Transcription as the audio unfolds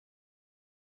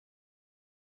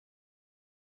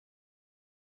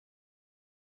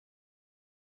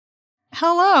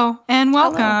Hello, and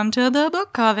welcome to the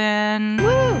Book Coven.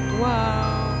 Woo! Whoa.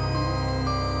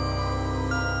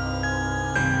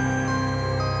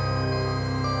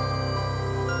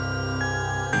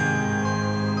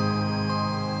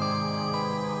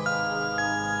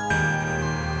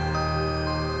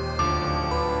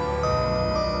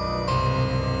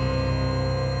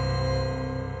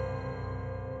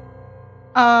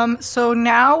 So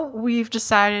now we've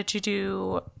decided to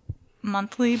do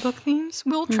monthly book themes.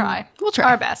 We'll try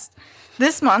our best.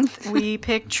 This month we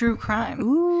picked true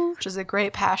crime, which is a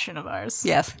great passion of ours.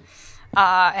 Yes.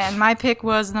 And my pick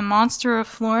was The Monster of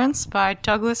Florence by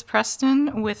Douglas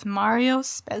Preston with Mario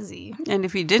Spezi. And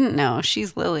if you didn't know,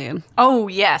 she's Lillian. Oh,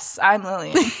 yes, I'm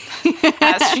Lillian,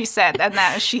 as she said, and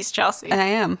that she's Chelsea. I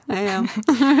am.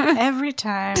 Every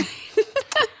time.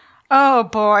 Oh,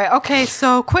 boy. Okay,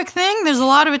 so quick thing. There's a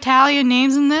lot of Italian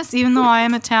names in this. Even though I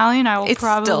am Italian, I will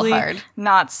probably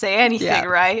not say anything,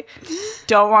 right?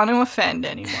 Don't want to offend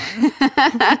anyone.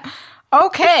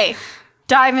 Okay,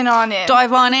 diving on in.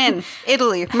 Dive on in.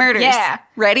 Italy, murders. Yeah.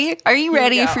 Ready? Are you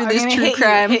ready for this true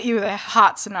crime? Hit you with a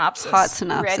hot synopsis.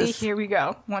 Ready? Here we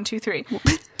go. 1, 2, 3.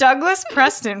 Douglas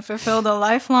Preston fulfilled a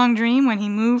lifelong dream when he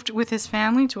moved with his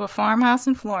family to a farmhouse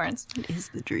in Florence. It is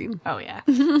the dream. Oh, yeah.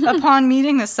 Upon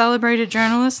meeting the celebrated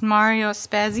journalist Mario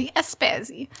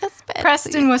Spezi,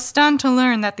 Preston was stunned to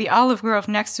learn that the olive grove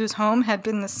next to his home had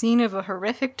been the scene of a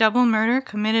horrific double murder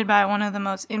committed by one of the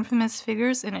most infamous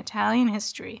figures in Italian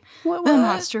history, the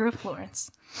Monster of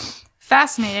Florence.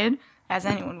 Fascinated, as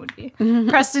anyone would be,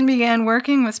 Preston began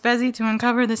working with Spezi to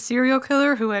uncover the serial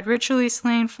killer who had ritually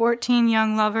slain 14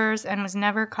 young lovers and was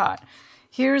never caught.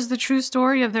 Here's the true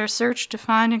story of their search to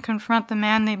find and confront the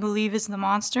man they believe is the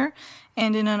monster,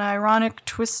 and in an ironic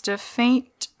twist of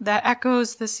fate that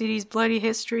echoes the city's bloody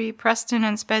history, Preston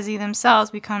and Spezi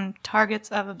themselves become targets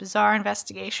of a bizarre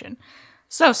investigation.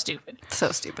 So stupid.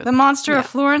 So stupid. The Monster of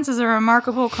Florence is a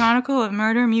remarkable chronicle of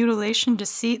murder, mutilation,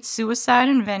 deceit, suicide,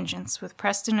 and vengeance, with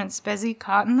Preston and Spezi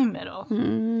caught in the middle.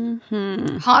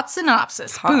 Mm-hmm. Hot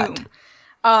synopsis. Hot.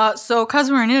 Boom. So, because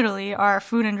we're in Italy, our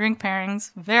food and drink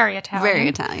pairings, very Italian. Very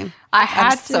Italian.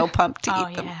 I'm so pumped to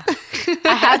eat them. Yeah.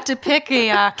 I had to pick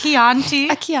a Chianti.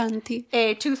 A Chianti.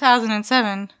 A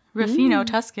 2007 Ruffino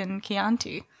Tuscan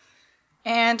Chianti.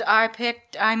 And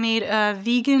I made a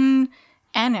vegan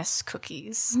anise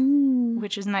cookies,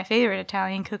 which is my favorite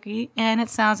Italian cookie, and it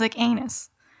sounds like anus,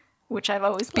 which I've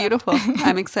always loved. Beautiful.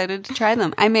 I'm excited to try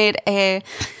them. I made a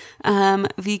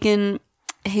vegan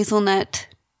hazelnut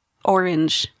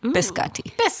orange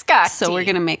biscotti. So we're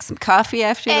going to make some coffee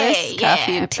after this.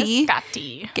 Coffee and tea.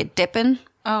 Biscotti. Get dipping.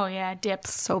 Oh, yeah, dip.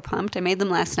 So pumped. I made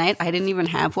them last night. I didn't even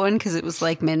have one because it was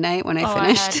like midnight when I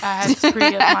finished. I had 3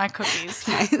 of my cookies.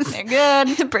 Nice. They're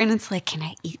good. Brandon's like, can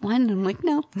I eat one? And I'm like,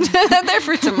 no. They're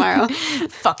for tomorrow.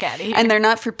 Fuck out of here. And they're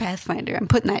not for Pathfinder. I'm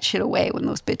putting that shit away when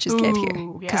those bitches get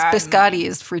here. Because biscotti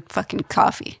is for fucking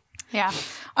coffee. Yeah.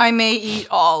 I may eat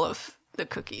all of the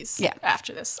cookies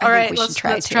after this. All right, let's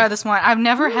try this one. I've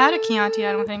never had a Chianti,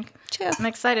 I don't think. Cheers. I'm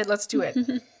excited. Let's do it.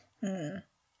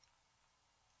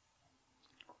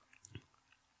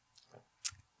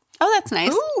 Oh, that's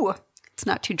nice. Ooh. It's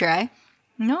not too dry.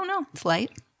 No. It's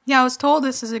light. Yeah, I was told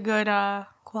this is a good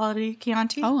quality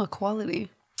Chianti. Oh,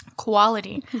 quality.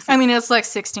 I mean, it's like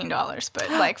 $16, but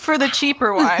like for the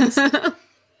cheaper wines.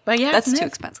 But yeah, that's too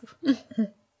expensive.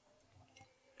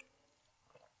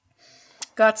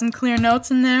 Got some clear notes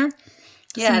in there.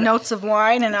 Yeah, some notes of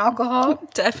wine and alcohol.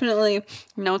 Definitely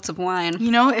notes of wine.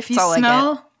 You know, if you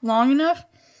smell long enough,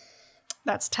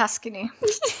 that's Tuscany.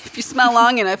 If you smell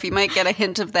long enough, you might get a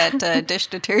hint of that dish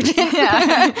detergent.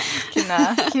 Yeah, you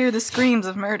can hear the screams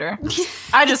of murder.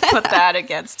 I just put that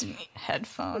against a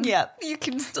headphone. Yeah, you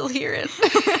can still hear it.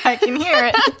 I can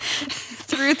hear it.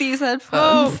 Through these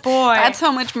headphones. Oh, boy. That's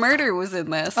how much murder was in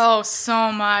this. Oh,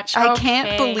 so much. I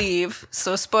can't believe,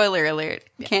 so spoiler alert,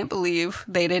 can't believe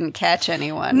they didn't catch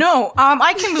anyone. No,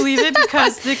 I can believe it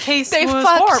because the case was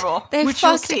horrible. They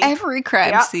fucked every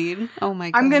crime scene. Oh,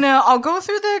 my God. I'll go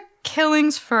through the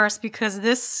killings first because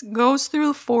this goes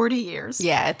through 40 years.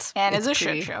 Yeah, it's a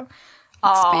shit show.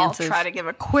 I'll try to give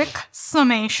a quick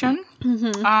summation.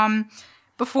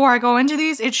 Before I go into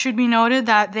these, it should be noted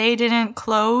that they didn't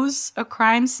close a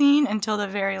crime scene until the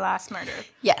very last murder.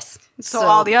 Yes. So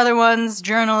all the other ones,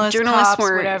 journalists cops,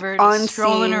 were whatever, just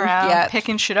strolling around,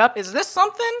 picking shit up. Is this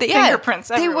something?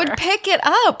 Fingerprints everywhere. They would pick it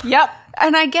up. Yep.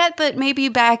 And I get that maybe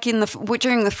back in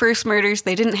during the first murders,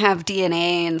 they didn't have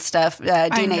DNA and stuff,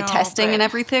 DNA testing and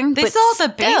everything. They saw the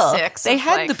basics. They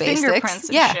had the basics. Fingerprints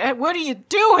and shit. What are you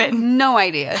doing? No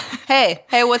idea. Hey,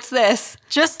 what's this?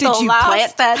 Did you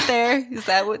plant that there? Is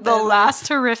that what the last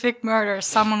horrific murder?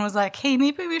 Someone was like, "Hey,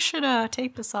 maybe we should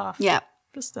take this off." Yeah,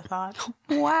 just a thought.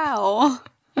 Wow.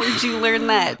 Where did you learn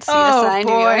that? CSI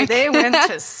New York. They went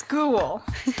to school.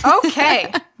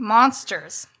 Okay,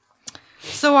 monsters.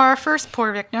 So our first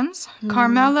poor victims,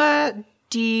 Carmela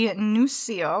Di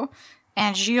Nuccio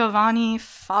and Giovanni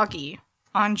Foggi,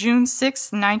 on June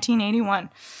 6,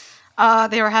 1981.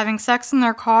 They were having sex in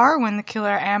their car when the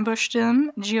killer ambushed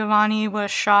them. Giovanni was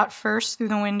shot first through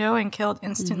the window and killed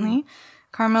instantly.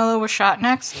 Carmela was shot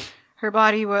next. Her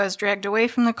body was dragged away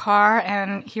from the car,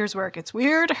 and here's where it gets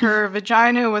weird. Her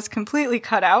vagina was completely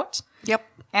cut out. Yep.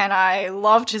 And I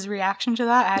loved his reaction to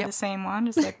that. I had the same one.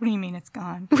 Just like, what do you mean it's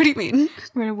gone? What do you mean?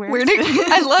 Where did it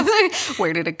I love that.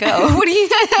 Where did it go? What do you...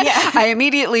 I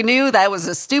immediately knew that was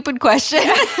a stupid question.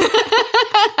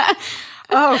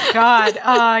 Oh, God.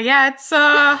 It's...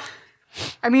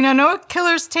 I mean, I know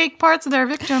killers take parts of their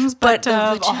victims, but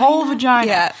a whole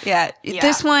vagina. Yeah.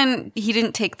 This one, he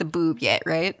didn't take the boob yet,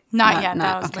 right? Not yet.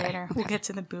 That was later. Okay. We'll get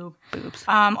to the boobs.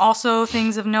 Also,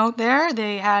 things of note there,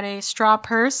 they had a straw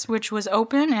purse, which was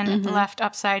open and left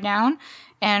upside down,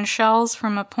 and shells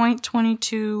from a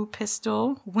 .22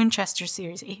 pistol, Winchester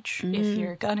Series H, if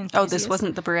you're a gun enthusiast. Oh, this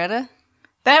wasn't the Beretta?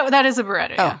 That is a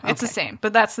Beretta, yeah. Okay. It's the same,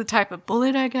 but that's the type of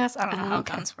bullet, I guess. I don't know how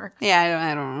guns work. Yeah,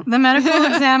 I don't know. The medical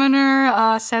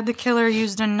examiner said the killer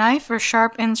used a knife or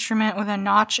sharp instrument with a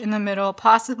notch in the middle,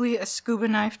 possibly a scuba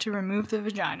knife to remove the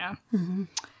vagina. And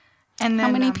then, how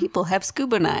many people have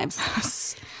scuba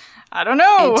knives? I don't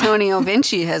know. Antonio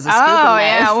Vinci has a scuba knife. Oh,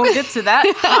 yeah, we'll get to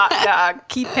that.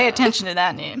 Pay attention to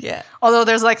that name. Yeah. Although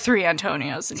there's like 3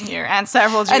 Antonios in here and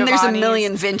several Giovannis. And there's a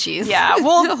million Vincis. Yeah,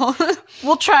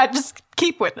 we'll try. Just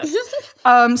keep with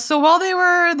it. So while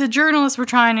the journalists were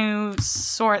trying to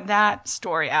sort that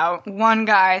story out, one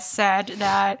guy said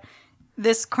that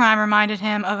this crime reminded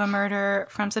him of a murder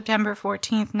from September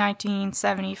 14th,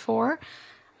 1974.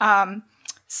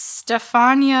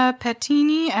 Stefania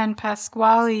Pettini and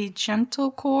Pasquale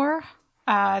Gentlecore.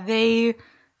 They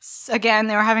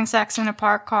were having sex in a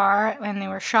parked car and they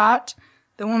were shot.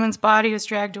 The woman's body was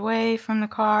dragged away from the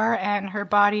car and her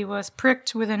body was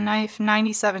pricked with a knife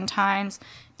 97 times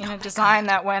in a design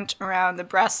that went around the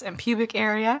breast and pubic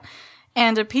area.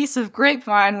 And a piece of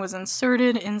grapevine was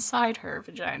inserted inside her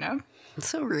vagina. That's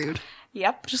so rude.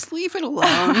 Yep. Just leave it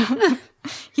alone.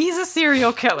 He's a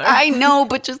serial killer. I know,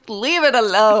 but just leave it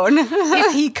alone.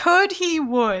 If he could, he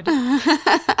would.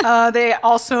 They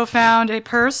also found a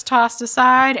purse tossed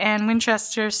aside and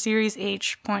Winchester Series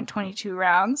H .22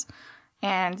 rounds.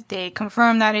 And they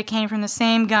confirmed that it came from the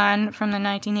same gun from the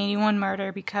 1981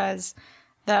 murder because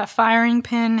the firing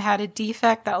pin had a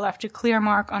defect that left a clear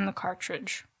mark on the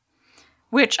cartridge.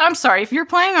 Which, I'm sorry, if you're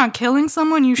planning on killing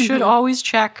someone, you should always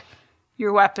check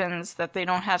your weapons that they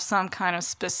don't have some kind of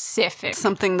specific...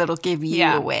 Something that'll give you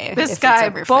away. This guy,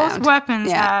 both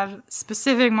weapons have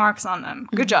specific marks on them.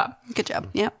 Good job. Good job,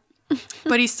 yep.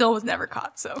 But he still was never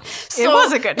caught, so it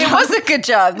was a good job. It was a good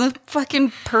job. The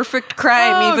fucking perfect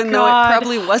crime, even though it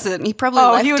probably wasn't. He probably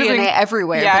left DNA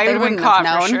everywhere, but they wouldn't have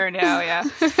known. For sure now,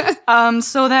 yeah.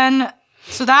 So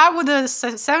that with the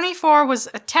 74 was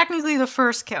technically the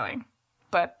first killing,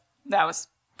 but that was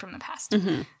from the past.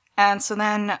 And so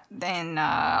then in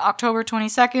October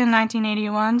 22nd,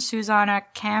 1981, Susanna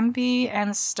Cambi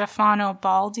and Stefano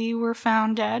Baldi were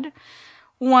found dead.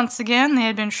 Once again, they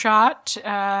had been shot.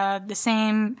 The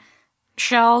same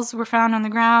shells were found on the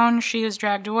ground. She was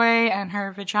dragged away, and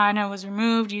her vagina was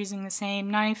removed using the same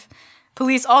knife.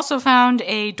 Police also found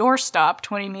a doorstop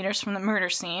 20 meters from the murder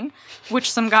scene,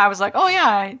 which some guy was like, oh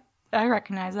yeah, I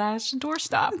recognize that. It's a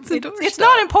doorstop. It's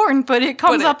not important, but it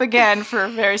comes up again for a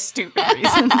very stupid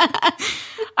reason.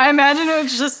 I imagine it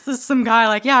was just some guy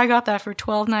like, yeah, I got that for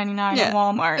 $12.99 at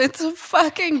Walmart. It's a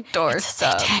fucking doorstop. It's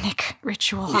a satanic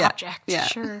ritual object. Yeah,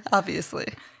 sure.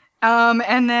 Obviously.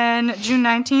 And then June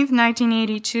 19th,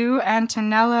 1982,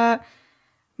 Antonella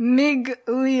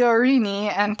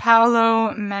Migliorini and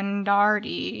Paolo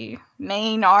Mainardi.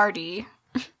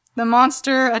 The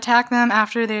monster attacked them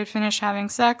after they had finished having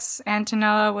sex.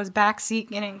 Antonella was backseat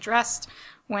getting dressed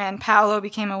when Paolo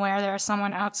became aware there was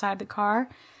someone outside the car.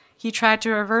 He tried to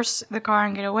reverse the car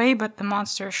and get away, but the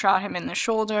monster shot him in the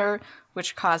shoulder,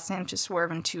 which caused him to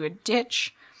swerve into a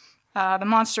ditch. The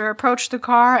monster approached the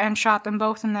car and shot them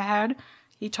both in the head.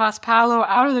 He tossed Paolo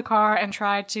out of the car and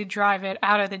tried to drive it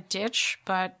out of the ditch,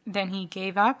 but then he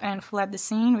gave up and fled the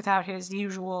scene without his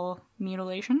usual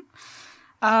mutilation.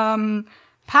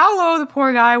 Paolo, the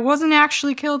poor guy, wasn't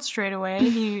actually killed straight away.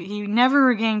 He never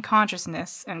regained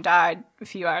consciousness and died a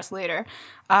few hours later.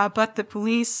 But the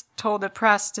police told the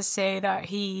press to say that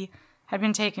he had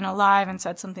been taken alive and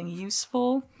said something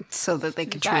useful. So that they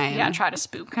could try to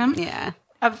spook him. Yeah.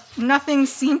 Nothing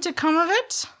seemed to come of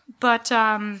it, but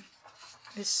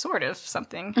this sort of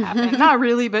something happened. Not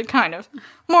really, but kind of.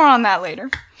 More on that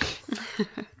later.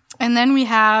 And then we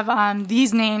have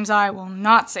these names I will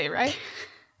not say right.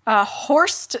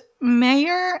 Horst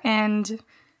Mayer and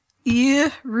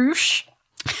I. Rusch.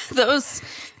 Those,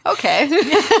 okay.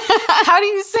 How do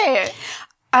you say it?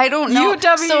 I don't know.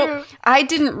 UW. So I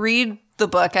didn't read the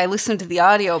book. I listened to the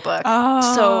audiobook.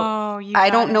 Oh, so I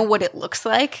don't know what it looks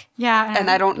like. Yeah. And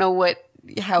I don't know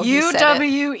how he said it.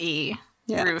 UWE.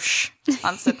 Yeah. Rusch.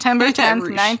 On September 10th,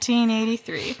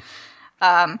 1983.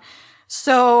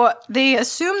 So they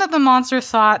assumed that the monster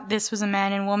thought this was a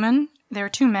man and woman. There were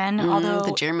two men, although...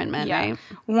 The German men, right?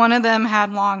 One of them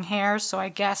had long hair, so I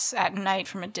guess at night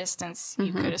from a distance,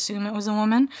 you could assume it was a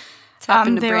woman. It's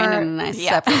happened to Brandon and I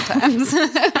several times.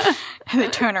 They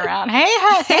turn around. Hey,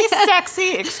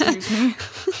 sexy! Excuse me.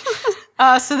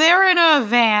 So they were in a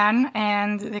van,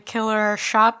 and the killer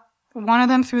shot one of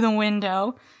them through the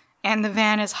window, and the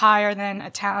van is higher than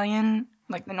Italian,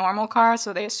 like the normal car,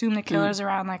 so they assume the killer's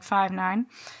around like 5'9".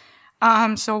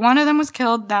 So one of them was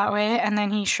killed that way, and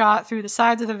then he shot through the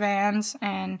sides of the vans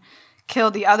and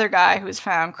killed the other guy who was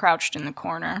found crouched in the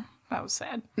corner. That was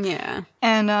sad. Yeah.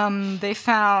 And they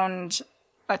found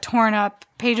a torn up,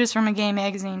 pages from a gay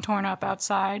magazine torn up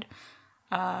outside.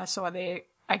 So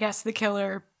I guess the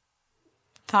killer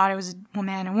thought it was a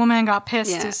man and woman, got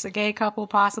pissed. Yeah. It's a gay couple,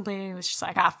 possibly. It was just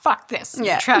like, fuck this.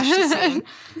 Yeah. Trashed the scene.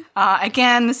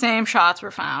 Again, the same shots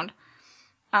were found.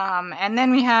 And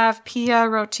then we have Pia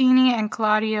Rotini and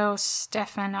Claudio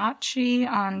Stefanacci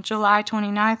on July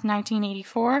 29th,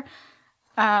 1984.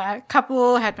 A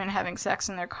couple had been having sex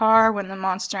in their car when the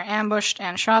monster ambushed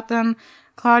and shot them.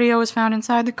 Claudio was found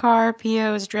inside the car.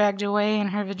 Pia was dragged away and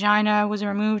her vagina was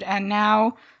removed, and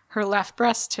now her left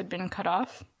breast had been cut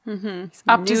off.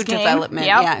 Up New development.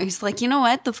 Yep. Yeah, he's like, you know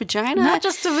what? The vagina? Not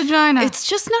just the vagina. It's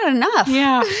just not enough.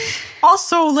 Yeah.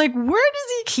 Also, like, where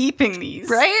is he keeping these?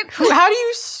 Right? How do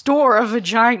you store a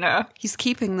vagina? He's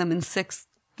keeping them in 6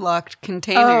 locked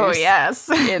containers. Oh, yes.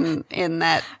 In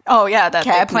that Oh, yeah, that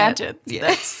cabinet. they planted. Yeah.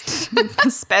 That's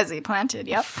Spezi planted,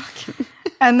 yep.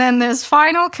 And then this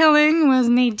final killing was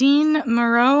Nadine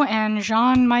Moreau and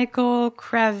Jean-Michael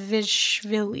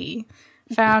Kravishvili,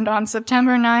 found on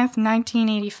September 9th,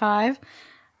 1985.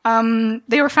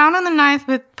 They were found on the 9th,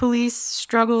 but police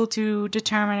struggled to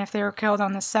determine if they were killed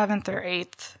on the 7th or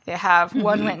 8th. They have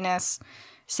one witness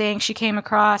saying she came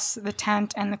across the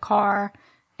tent and the car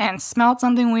and smelled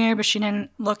something weird, but she didn't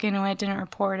look into it, didn't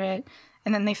report it.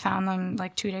 And then they found them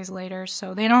like 2 days later.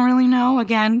 So they don't really know.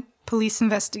 Again, police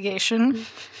investigation.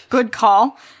 Good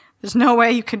call. There's no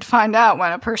way you could find out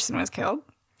when a person was killed.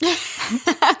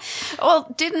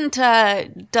 Well, didn't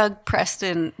Doug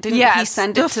Preston, he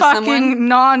send it to someone? The fucking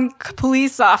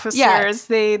non-police officers,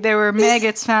 there were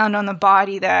maggots found on the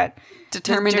body that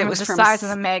determined it was the from size of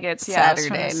the maggots.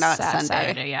 Saturday, not Sunday.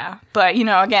 Saturday, yeah. But,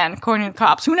 again, according to the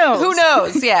cops, who knows? Who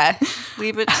knows, yeah.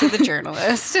 Leave it to the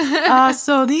journalist.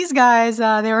 So these guys,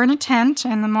 they were in a tent,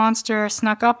 and the monster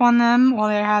snuck up on them while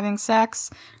they were having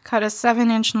sex, cut a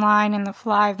 7-inch line in the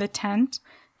fly of the tent,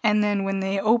 and then when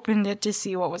they opened it to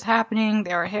see what was happening,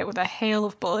 they were hit with a hail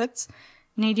of bullets.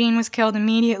 Nadine was killed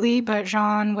immediately, but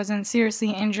Jean wasn't seriously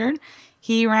injured.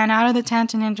 He ran out of the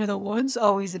tent and into the woods,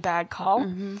 always a bad call.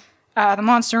 The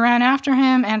monster ran after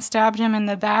him and stabbed him in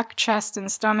the back, chest,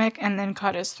 and stomach, and then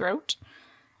cut his throat.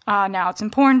 Now, it's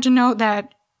important to note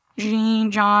that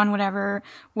John, whatever,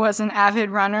 was an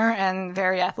avid runner and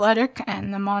very athletic,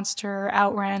 and the monster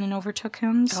outran and overtook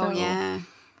him. So, oh, yeah.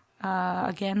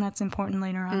 Again, that's important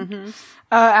later on.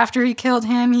 After he killed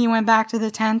him, he went back to the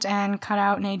tent and cut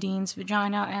out Nadine's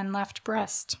vagina and left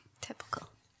breast. Typical.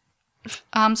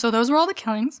 So those were all the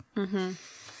killings.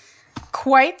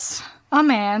 Quite a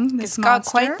man, this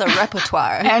monster. Got quite the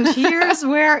repertoire. And here's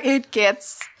where it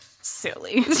gets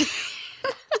silly.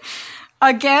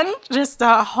 Again, just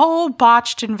a whole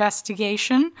botched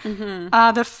investigation.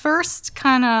 The first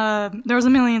there was a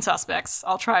million suspects.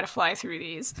 I'll try to fly through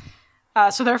these.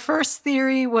 So their first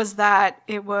theory was that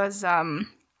it was,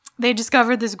 they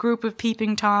discovered this group of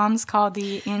peeping Toms called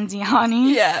the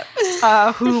Indiani,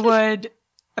 who would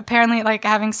apparently, like,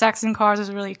 having sex in cars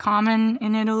was really common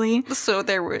in Italy. So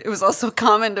it was also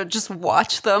common to just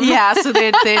watch them. Yeah, so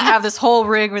they'd have this whole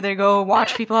rig where they go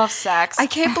watch people have sex. I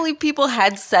can't believe people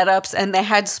had setups and they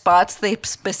had spots they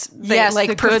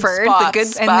preferred, the good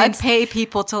spots. And they'd pay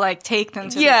people to, like, take them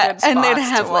to the good spots. And they'd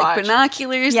have, like,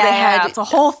 binoculars. Yeah, they had it's a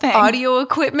whole thing. Audio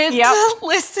equipment to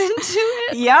listen to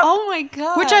it. Yep. Oh, my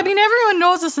God. Which, I mean, everyone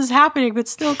knows this is happening, but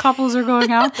still couples are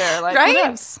going out there. Like,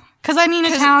 right? Because, I mean,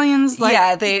 Italians,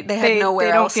 like... they had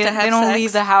nowhere else to have sex. They don't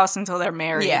leave the house until they're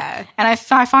married. Yeah. And I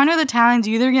find with Italians,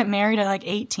 you either get married at, like,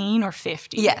 18 or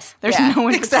 50. Yes. There's no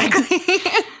in exactly.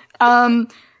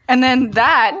 And then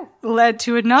that led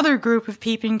to another group of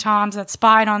peeping Toms that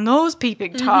spied on those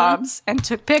peeping Toms and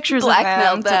took pictures of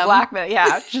them to blackmail.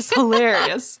 Yeah, just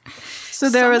hilarious. So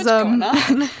there was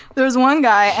there was one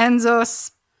guy,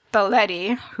 Enzo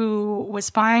Spalletti, who was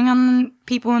spying on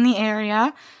people in the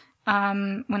area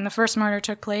when the first murder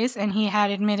took place, and he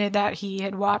had admitted that he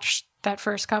had watched that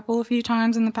first couple a few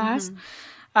times in the past.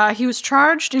 He was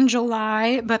charged in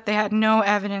July, but they had no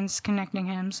evidence connecting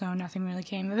him, so nothing really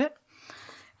came of it.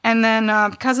 And then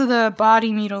because of the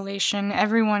body mutilation,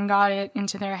 everyone got it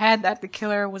into their head that the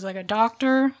killer was like a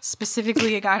doctor,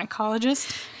 specifically a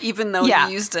gynecologist. Even though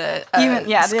he used a the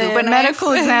knife.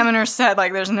 medical examiner said,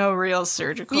 like, there's no real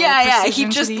surgical he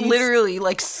just literally,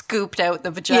 like, scooped out the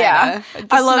vagina. Yeah.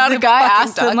 I love the guy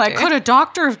asked him, like, could a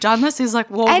doctor have done this? He's like,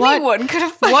 well, anyone could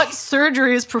have. What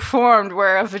surgery is performed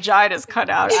where a vagina is cut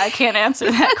out? I can't answer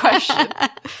that question.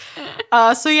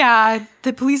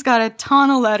 The police got a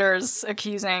ton of letters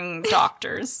accusing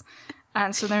doctors.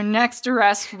 And so their next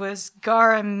arrest was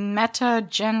Garametta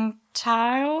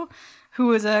Gentile, who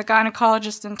was a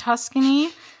gynecologist in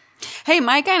Tuscany. Hey,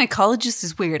 my gynecologist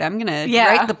is weird. I'm going to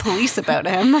write the police about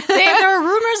him. There were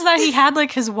rumors that he had,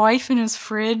 like, his wife in his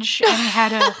fridge, and he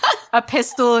had a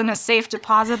pistol in a safe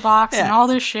deposit box and all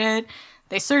this shit.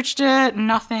 They searched it,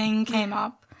 nothing came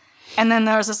up. And then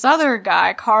there was this other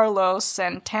guy, Carlos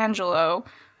Santangelo,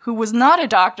 who was not a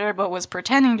doctor, but was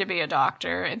pretending to be a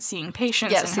doctor and seeing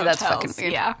patients in hotels. That's fucking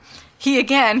weird. Yeah. He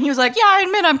was like, yeah, I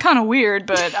admit I'm kind of weird,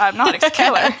 but I'm not a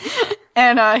killer.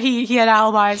 And he had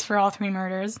alibis for all three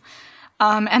murders.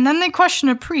 And then they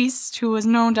questioned a priest who was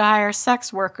known to hire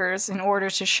sex workers in order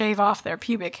to shave off their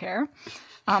pubic hair.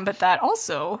 But that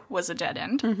also was a dead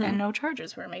end, and no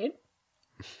charges were made.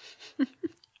 Wine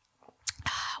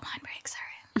break,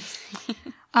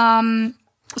 sorry.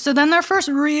 So then their first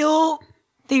real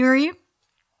theory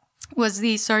was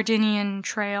the Sardinian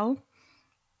Trail.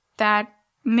 That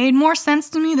made more sense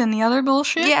to me than the other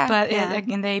bullshit. But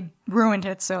they ruined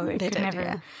it, so they could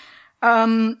never.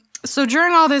 Yeah. So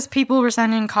during all this, people were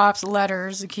sending cops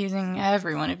letters accusing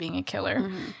everyone of being a killer.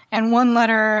 And one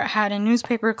letter had a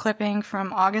newspaper clipping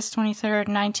from August 23rd,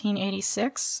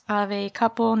 1986, of a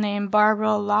couple named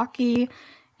Barbara Locke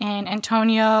and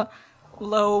Antonia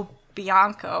Lo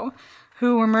Bianco,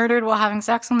 who were murdered while having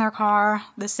sex in their car.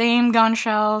 The same gun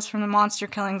shells from the monster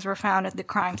killings were found at the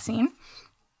crime scene.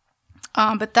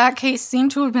 But that case seemed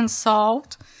to have been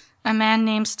solved. A man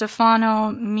named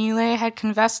Stefano Mille had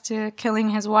confessed to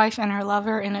killing his wife and her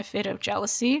lover in a fit of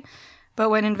jealousy. But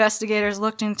when investigators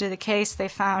looked into the case, they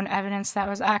found evidence that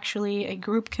was actually a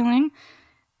group killing.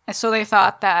 And so they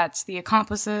thought that the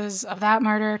accomplices of that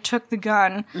murder took the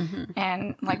gun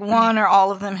and, like, one or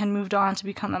all of them had moved on to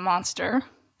become the monster.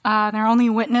 Their only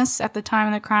witness at the time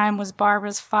of the crime was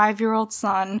Barbara's 5-year-old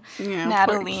son,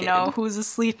 Natalino, who was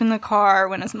asleep in the car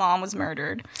when his mom was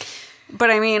murdered. But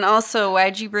I mean, also,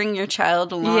 why'd you bring your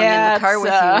child along in the car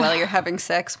with you while you're having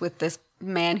sex with this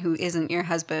man who isn't your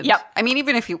husband? Yep. I mean,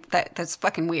 even if you... That's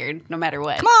fucking weird, no matter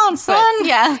what. Come on, son!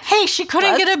 But, hey, she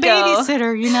couldn't get a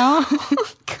babysitter, you know?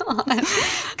 God.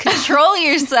 Control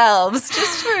yourselves,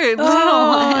 just for a little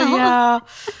while.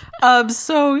 Yeah.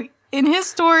 So, in his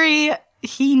story...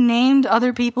 He named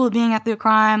other people being at the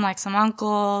crime, like some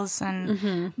uncles,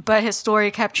 and but his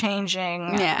story kept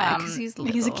changing. Yeah, because he's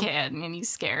a kid and he's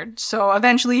scared. So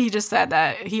eventually, he just said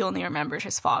that he only remembered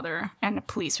his father, and the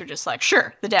police were just like,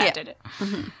 "Sure, the dad did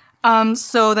it."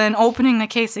 So then, opening the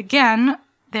case again,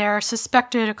 their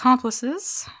suspected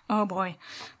accomplices. Oh boy,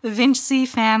 the Vinci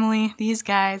family. These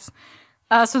guys.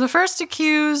 So the first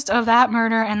accused of that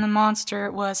murder and the monster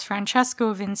was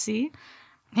Francesco Vinci.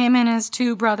 Him and his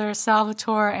two brothers,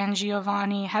 Salvatore and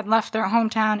Giovanni, had left their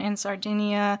hometown in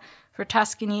Sardinia for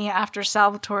Tuscany after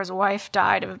Salvatore's wife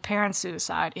died of apparent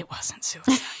suicide. It wasn't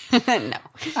suicide.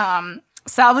 No.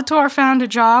 Salvatore found a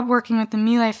job working with the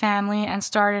Mille family and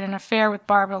started an affair with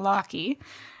Barbara Locke.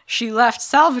 She left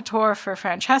Salvatore for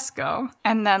Francesco,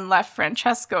 and then left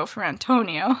Francesco for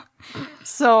Antonio.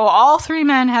 So all three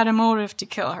men had a motive to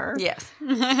kill her. Yes.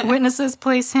 Witnesses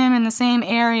place him in the same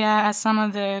area as some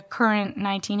of the current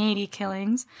 1980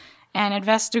 killings, and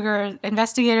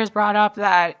investigators brought up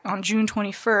that on June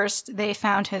 21st, they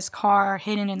found his car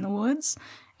hidden in the woods,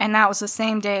 and that was the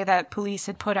same day that police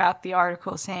had put out the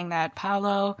article saying that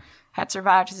Paolo had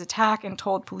survived his attack and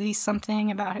told police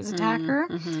something about his attacker.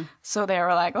 Mm-hmm. So they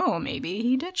were like, oh, maybe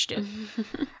he ditched it.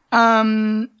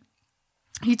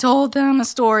 He told them a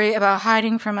story about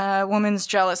hiding from a woman's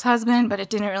jealous husband, but it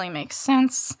didn't really make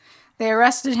sense. They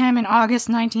arrested him in August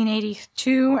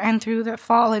 1982, and through the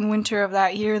fall and winter of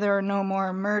that year, there were no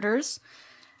more murders.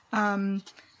 But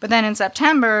then in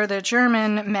September, the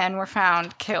German men were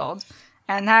found killed.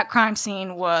 And that crime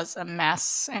scene was a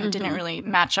mess and didn't really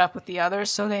match up with the others.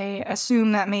 So they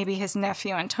assumed that maybe his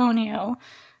nephew Antonio,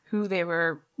 who they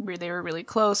were really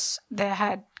close, they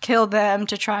had killed them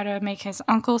to try to make his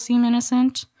uncle seem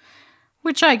innocent.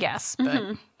 Which I guess,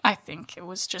 but I think it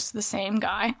was just the same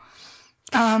guy.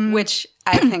 Which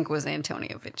I think was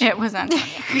Antonio Vinci. It was Antonio.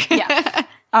 Yeah.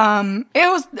 It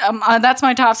was. That's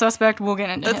my top suspect. We'll get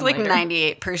into. That's him like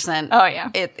later. 98%. Oh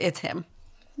yeah, it's him.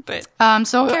 But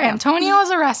so Antonio was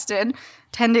arrested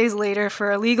 10 days later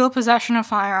for illegal possession of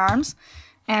firearms,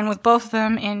 and with both of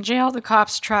them in jail, the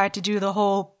cops tried to do the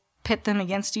whole pit them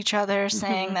against each other,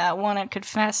 saying that one had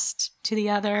confessed to the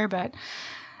other, but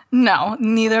no,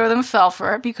 neither of them fell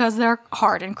for it because they're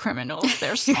hardened criminals.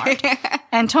 They're smart.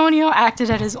 Antonio acted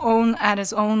as his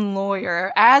own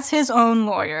lawyer,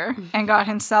 and got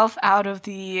himself out of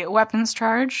the weapons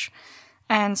charge.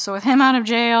 And so with him out of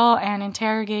jail and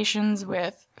interrogations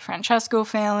with Francesco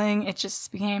failing, it just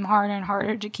became harder and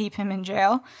harder to keep him in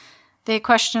jail. They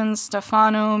questioned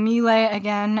Stefano Mile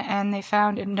again, and they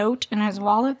found a note in his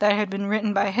wallet that had been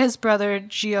written by his brother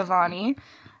Giovanni,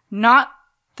 not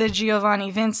the Giovanni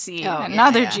Vinci,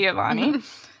 another Giovanni.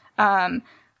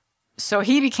 So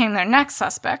he became their next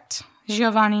suspect.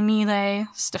 Giovanni Mile,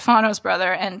 Stefano's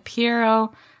brother, and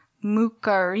Piero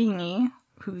Muccarini,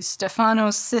 who's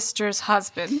Stefano's sister's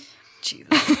husband. Jesus.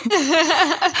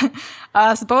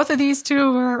 So both of these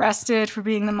two were arrested for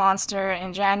being the monster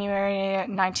in January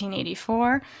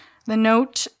 1984. The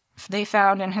note they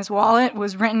found in his wallet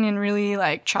was written in really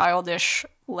childish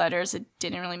letters. It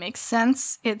didn't really make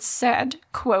sense. It said,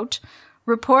 quote,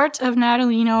 "Report of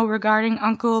Natalino regarding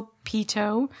Uncle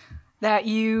Pito that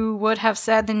you would have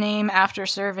said the name after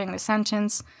serving the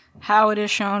sentence, how it is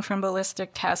shown from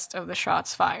ballistic test of the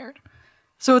shots fired."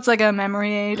 So it's like a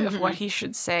memory aid of what he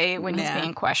should say when he's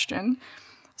being questioned.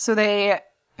 So they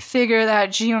figure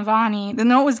that Giovanni, the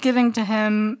note was given to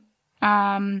him,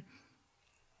 I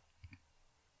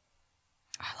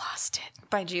lost it.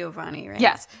 By Giovanni, right?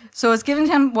 Yes. So it was given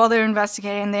to him while they were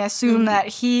investigating. They assume that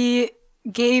he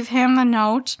gave him the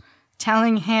note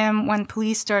telling him when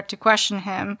police start to question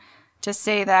him to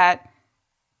say that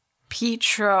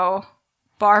Pietro,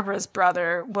 Barbara's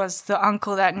brother, was the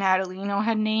uncle that Natalino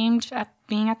had named at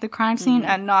being at the crime scene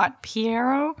and not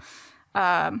Piero.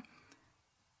 And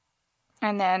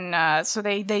then, so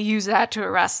they use that to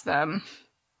arrest them,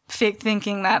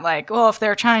 thinking that, if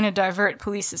they're trying to divert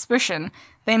police suspicion,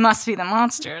 they must be the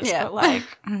monsters. Yeah. But,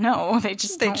 no, they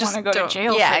just don't want to go to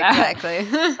jail for that. Exactly.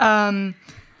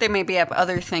 They maybe have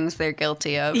other things they're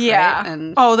guilty of, yeah. Right?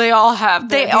 And they all have.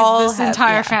 This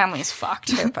entire family's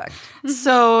fucked. They're fucked.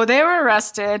 So they were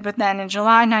arrested, but then in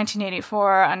July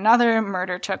 1984, another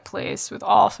murder took place with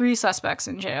all three suspects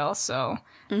in jail, so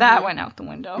that went out the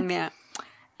window. Yeah.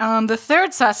 The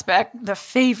third suspect, the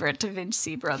favorite Da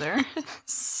Vinci brother,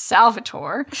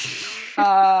 Salvatore.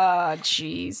 So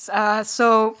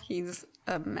he's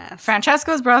a mess.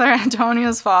 Francesco's brother,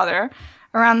 Antonio's father.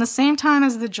 Around the same time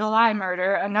as the July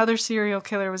murder, another serial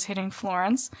killer was hitting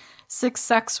Florence. 6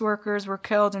 sex workers were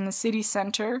killed in the city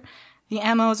center. The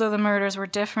MOs of the murders were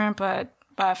different from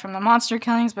the monster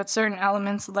killings, but certain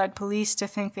elements led police to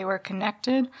think they were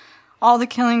connected. All the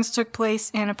killings took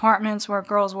place in apartments where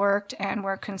girls worked and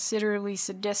were considerably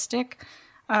sadistic.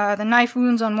 The knife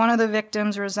wounds on one of the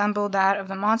victims resembled that of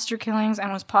the monster killings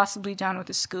and was possibly done with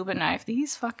a scuba knife.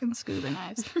 These fucking scuba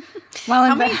knives.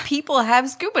 How many people have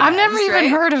scuba knives? I've never even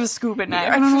heard of a scuba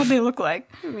knife. I don't know what they look like.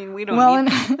 I mean, we don't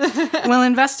need While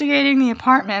investigating the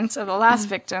apartment of the last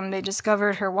victim, they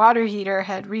discovered her water heater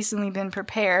had recently been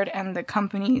prepared and the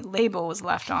company label was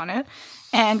left on it.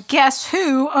 And guess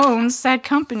who owns said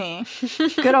company?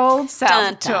 Good old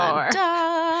Salvatore. Dun, dun,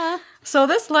 dun. So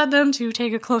this led them to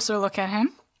take a closer look at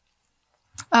him.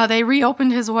 They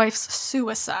reopened his wife's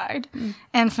suicide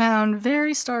and found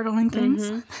very startling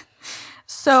things.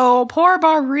 So poor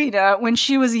Barbarita, when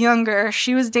she was younger,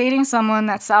 she was dating someone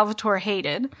that Salvatore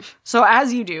hated. So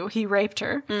as you do, he raped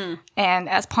her, and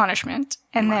as punishment.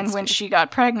 And then when she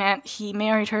got pregnant, he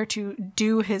married her to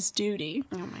do his duty.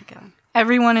 Oh my God.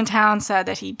 Everyone in town said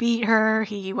that he beat her,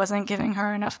 he wasn't giving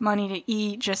her enough money to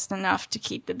eat, just enough to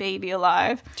keep the baby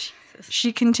alive. Jesus.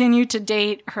 She continued to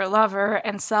date her lover,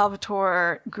 and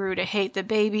Salvatore grew to hate the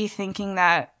baby, thinking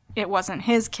that it wasn't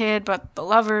his kid, but the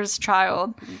lover's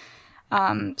child.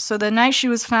 So the night she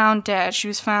was found dead, she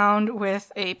was found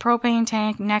with a propane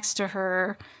tank next to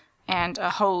her and a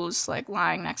hose, like,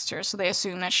 lying next to her. So they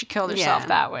assumed that she killed herself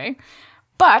that way.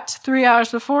 But 3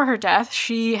 hours before her death,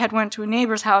 she had went to a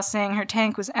neighbor's house saying her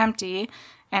tank was empty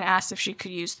and asked if she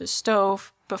could use the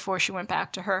stove before she went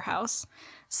back to her house.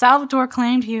 Salvatore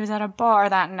claimed he was at a bar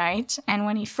that night, and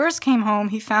when he first came home,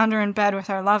 he found her in bed with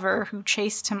her lover, who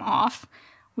chased him off.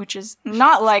 Which is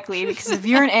not likely, because if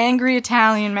you're an angry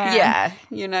Italian man... Yeah,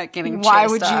 you're not getting chased why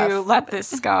would off. you let this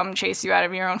scum chase you out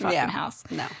of your own fucking house?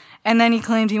 No. And then he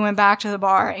claimed he went back to the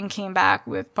bar and came back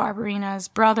with Barbarina's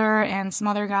brother and some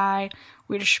other guy,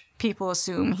 which people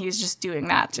assume he was just doing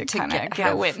that to kind of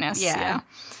get a witness. Yeah.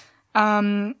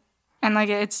 And, like,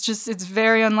 it's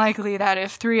very unlikely that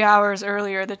if 3 hours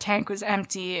earlier the tank was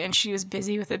empty and she was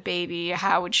busy with a baby,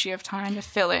 how would she have time to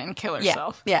fill it and kill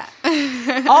herself? Yeah.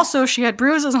 Also, she had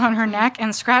bruises on her neck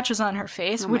and scratches on her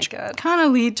face, which kind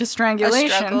of lead to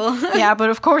strangulation. Yeah, but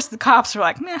of course the cops were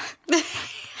like, meh.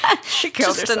 She killed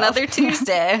herself. Just another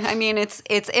Tuesday. I mean, it's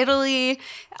Italy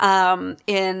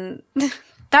in...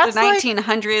 That's the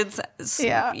 1900s.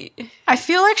 Yeah. I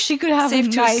feel like she could have a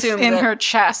knife in her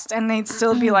chest and they'd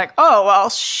still be like, oh, well,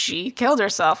 she killed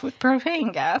herself with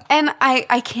propane gas. And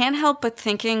I can't help but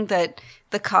thinking that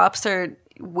the cops are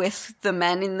with the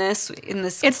men in this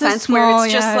sense where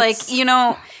it's just like, you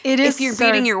know, if you're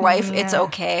beating your wife, it's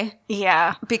okay.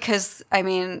 Yeah. Because, I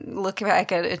mean, look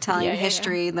back at Italian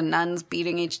history, the nuns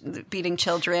beating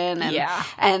children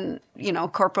and, you know,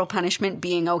 corporal punishment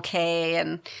being okay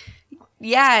and...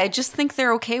 Yeah, I just think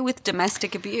they're okay with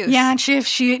domestic abuse. Yeah, and if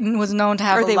she was known to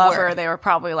have a lover, they were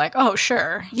probably like, oh,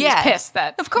 sure. He's pissed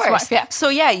that. Of course. Yeah. So,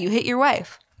 yeah, you hit your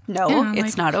wife. No,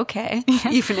 it's not okay.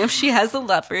 Yeah. Even if she has a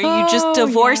lover, you just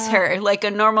divorce her like a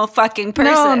normal fucking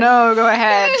person. No, go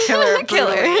ahead. Kill her. Kill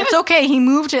her. It's okay. He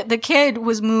moved it. The kid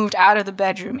was moved out of the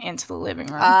bedroom into the living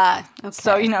room. Okay.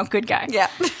 So, you know, good guy.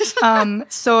 Yeah.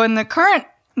 So in the current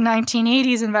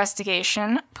 1980s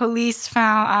investigation, police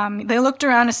found they looked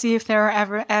around to see if there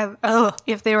were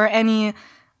if there were any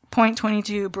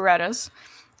 .22 Berettas,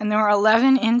 and there were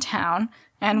 11 in town,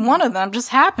 and one of them just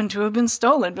happened to have been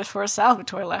stolen before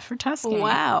Salvatore left for Tuscany.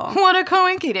 Wow, what a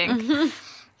coinkydink! Mm-hmm.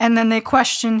 And then they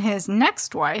questioned his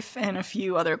next wife and a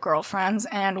few other girlfriends,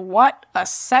 and what a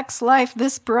sex life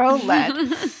this bro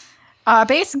led.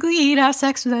 Basically, he'd have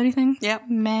sex with anything. Yep.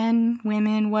 Men,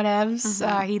 women, whatevs.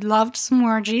 Mm-hmm. He loved some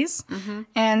orgies. Mm-hmm.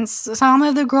 And some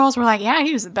of the girls were like, yeah,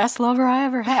 he was the best lover I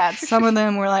ever had. Some of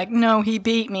them were like, no, he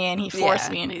beat me and he forced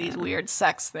me into these weird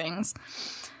sex things.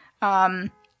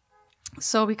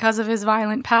 So because of his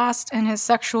violent past and his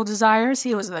sexual desires,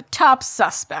 he was the top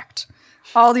suspect.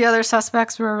 All the other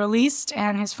suspects were released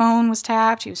and his phone was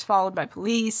tapped. He was followed by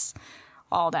police.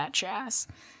 All that jazz.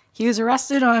 He was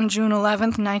arrested on June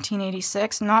 11th,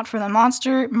 1986, not for the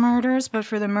monster murders, but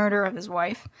for the murder of his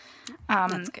wife.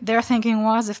 Their thinking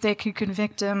was if they could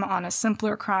convict him on a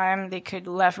simpler crime, they could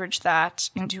leverage that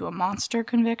into a monster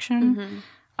conviction,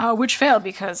 which failed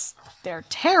because they're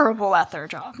terrible at their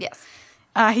job. Yes.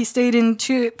 He stayed in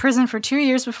prison for 2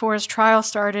 years before his trial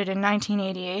started in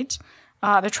 1988.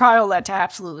 The trial led to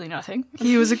absolutely nothing.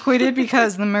 He was acquitted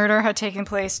because the murder had taken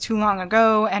place too long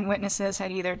ago and witnesses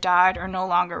had either died or no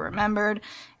longer remembered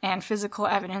and physical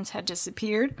evidence had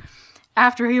disappeared.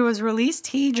 After he was released,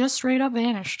 he just straight up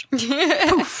vanished.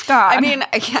 Poof, gone. I mean,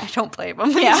 I don't blame him.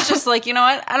 Yeah. It's just like, you know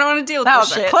what? I don't want to deal with this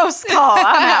shit. That was a close call.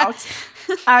 I'm out.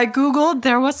 I Googled.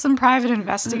 There was some private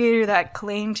investigator that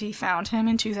claimed he found him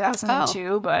in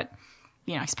 2002, but...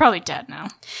 You know, he's probably dead now.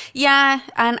 Yeah,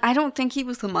 and I don't think he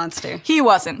was the monster. He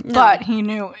wasn't, but he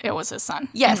knew it was his son,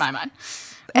 in my mind.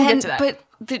 We'll get to that.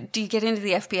 But do you get into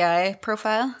the FBI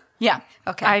profile? Yeah.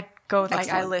 Okay. I go,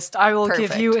 I list. I will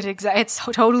give you it exact. It's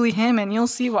totally him, and you'll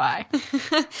see why.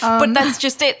 But that's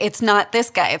just it. It's not this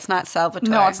guy. It's not Salvatore.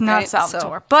 No, it's not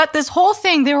Salvatore. So. But this whole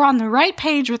thing, they were on the right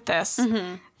page with this.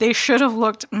 Mm-hmm. They should have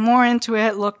looked more into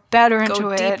it, looked better into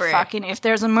it. Deeper. Fucking, if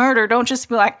there's a murder, don't just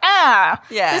be like,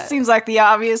 this seems like the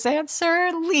obvious answer.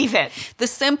 Leave it. The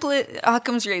simplest,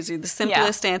 Occam's razor, the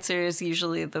simplest answer is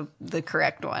usually the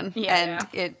correct one. Yeah. And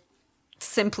it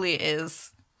simply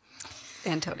is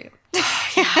Antonio.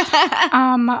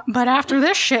 But after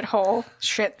this shit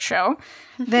show,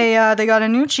 they got a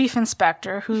new chief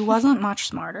inspector who wasn't much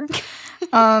smarter.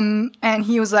 And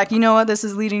he was like, you know what, this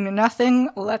is leading to nothing.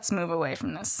 Let's move away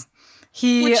from this.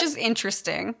 Which is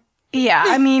interesting. Yeah,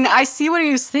 I mean, I see what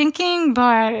he was thinking,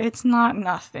 but it's not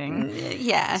nothing.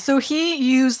 Yeah. So he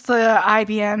used the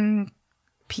IBM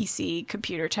PC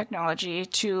computer technology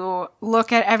to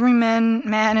look at every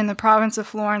man in the province of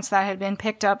Florence that had been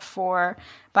picked up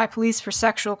by police for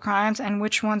sexual crimes and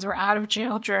which ones were out of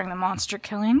jail during the monster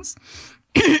killings.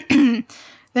 The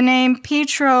name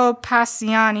Pietro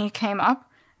Passiani came up.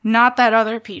 Not that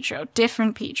other Pietro,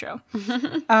 different Pietro.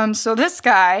 So this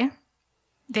guy,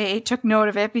 they took note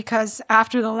of it because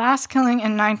after the last killing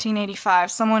in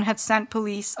 1985, someone had sent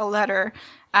police a letter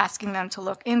asking them to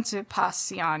look into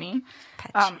Passiani.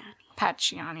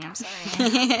 Pacciani, I'm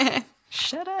sorry.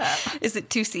 Shut up. Is it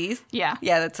 2 C's? Yeah.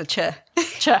 Yeah, that's a ch.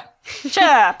 Pacciani.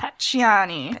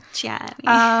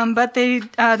 Pacciani. But they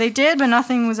did, but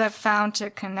nothing was found to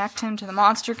connect him to the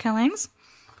monster killings.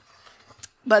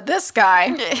 But this guy,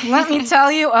 let me tell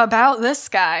you about this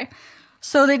guy.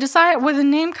 So they decided,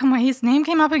 his name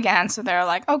came up again, so they're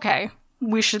like, okay,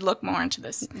 we should look more into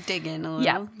this. Dig in a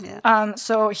little. Yeah.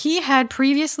 So he had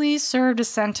previously served a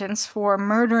sentence for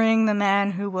murdering the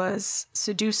man who was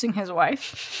seducing his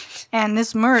wife. And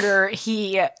this murder,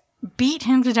 he beat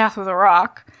him to death with a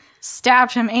rock,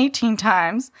 stabbed him 18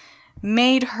 times,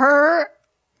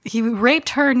 he raped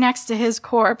her next to his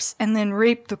corpse, and then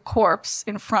raped the corpse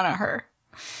in front of her.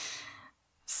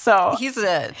 So he's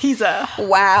a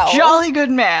jolly good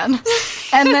man.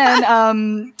 And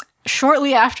then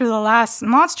shortly after the last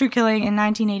monster killing in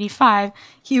 1985,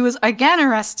 he was again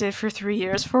arrested for 3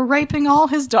 years for raping all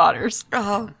his daughters.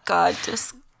 Oh God,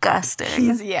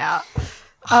 disgusting.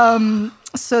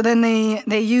 So then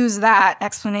they use that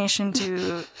explanation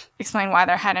to explain why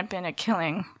there hadn't been a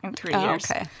killing in 3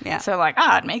 years. Okay, yeah. So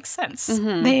it makes sense.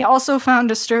 Mm-hmm. They also found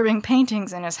disturbing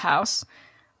paintings in his house,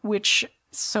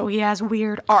 so he has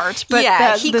weird art.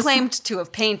 But he claimed to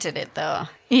have painted it, though.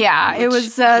 Yeah, it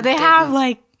was, they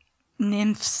have,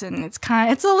 nymphs, and it's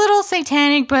a little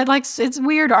satanic, but, it's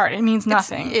weird art. It means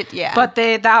nothing. But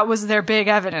that was their big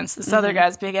evidence, this other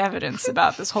guy's big evidence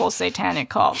about this whole satanic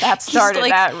cult. That started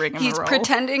that rigmarole. He's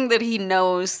pretending that he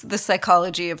knows the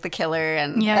psychology of the killer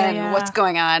and what's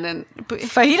going on.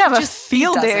 But he'd have a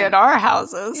field day at our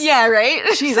houses. Yeah, right?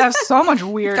 Jeez, I have so much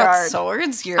weird art.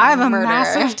 Swords? I have a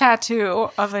massive tattoo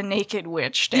of a naked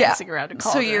witch dancing around a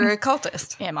cauldron. So you're a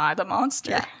cultist. Am I the monster?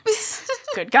 Yeah.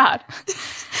 Good God.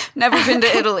 Never been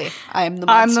to Italy. I'm the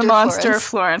Monster of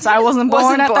Florence. I wasn't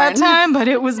born at that time, but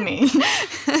it was me.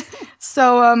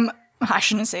 So, I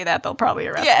shouldn't say that. They'll probably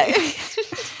arrest me.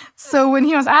 So when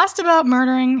he was asked about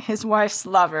murdering his wife's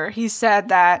lover, he said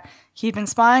that he'd been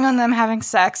spying on them having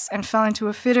sex and fell into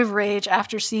a fit of rage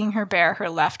after seeing her bare her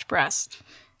left breast.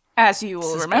 As you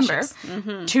will remember,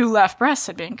 2 left breasts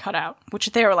had been cut out, which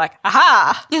they were like,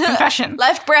 aha, confession.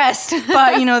 Left breast.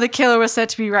 But, the killer was said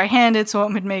to be right-handed, so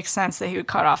it would make sense that he would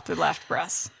cut off the left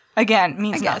breast. Again,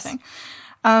 means nothing.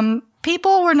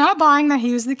 People were not buying that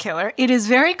he was the killer. It is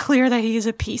very clear that he is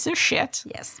a piece of shit.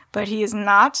 Yes. But he is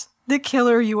not the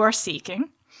killer you are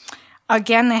seeking.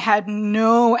 Again, they had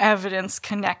no evidence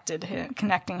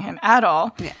connecting him at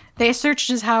all. Yeah. They searched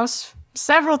his house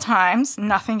several times.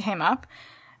 Nothing came up.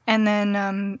 And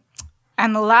then,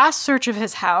 and the last search of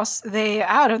his house, they,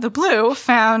 out of the blue,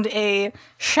 found a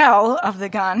shell of the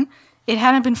gun. It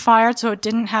hadn't been fired, so it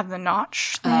didn't have the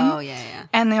notch thing. Oh, yeah.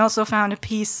 And they also found a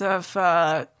piece of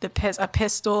a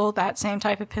pistol, that same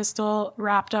type of pistol,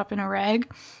 wrapped up in a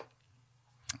rag.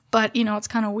 But, it's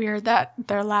kind of weird that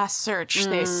their last search,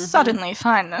 they suddenly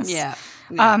find this. Yeah.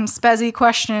 Spezi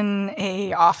questioned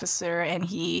a officer, and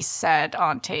he said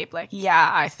on tape,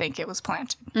 I think it was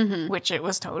planted, which it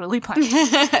was totally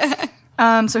planted.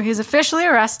 So he's officially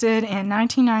arrested in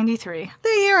 1993, the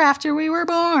year after we were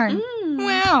born.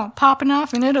 Wow, popping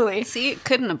off in Italy. See, it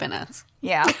couldn't have been us.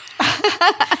 Yeah.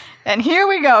 And here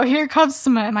we go. Here comes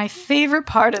to my favorite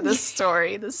part of this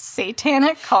story, the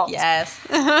satanic cult. Yes.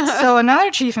 So another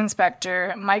chief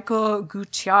inspector, Michael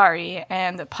Guttieri,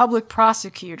 and the public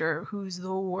prosecutor, who's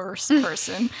the worst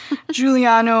person,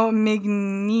 Giuliano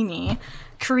Mignini,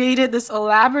 created this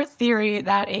elaborate theory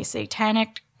that a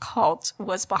satanic cult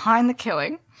was behind the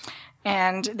killing.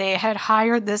 And they had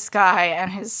hired this guy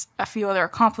and a few other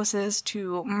accomplices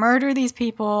to murder these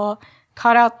people,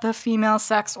 cut out the female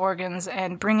sex organs,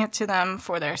 and bring it to them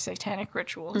for their satanic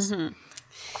rituals.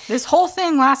 This whole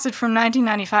thing lasted from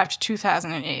 1995 to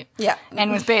 2008. Yeah.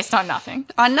 And was based on nothing.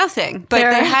 On nothing. But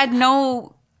they had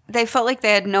no they felt like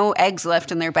they had no eggs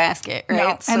left in their basket, right?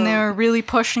 No. And they were really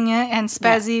pushing it. And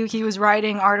Spezi, he was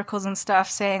writing articles and stuff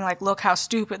saying, like, look how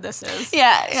stupid this is.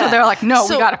 Yeah. So they're like, no,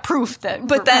 we got to proof that.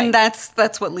 But then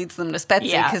that's what leads them to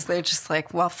Spezi, because they're just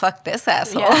like, well, fuck this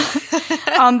asshole.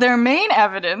 Yeah. Their main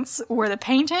evidence were the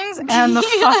paintings and the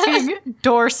fucking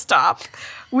doorstop,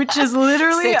 which is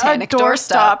literally Satanic a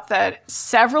doorstop that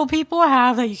several people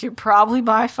have that you could probably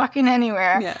buy fucking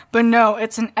anywhere. Yeah. But no,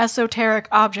 it's an esoteric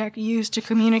object used to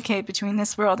communicate between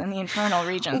this world and the infernal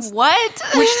regions. What?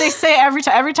 Which they say every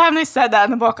time. Every time they said that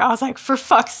in the book, I was like, for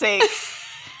fuck's sake,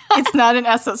 it's not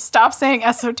an stop saying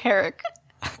esoteric.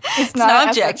 It's not an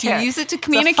object. You use it to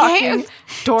communicate.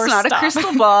 It's not a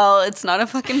crystal ball. It's not a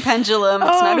fucking pendulum.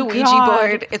 It's not a Ouija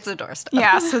board. It's a doorstop.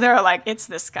 Yeah, so they're like, it's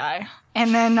this guy.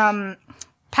 And then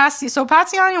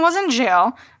Paziani was in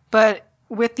jail, but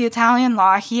with the Italian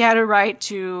law, he had a right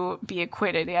to be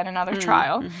acquitted. He had another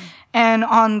trial. Mm-hmm. And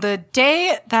on the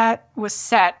day that was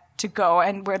set to go,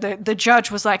 and where the judge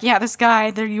was like, yeah, this guy,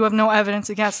 you have no evidence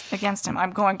against him.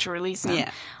 I'm going to release him.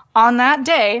 Yeah. On that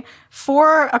day,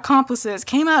 4 accomplices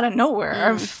came out of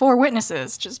nowhere, or 4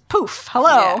 witnesses, just poof,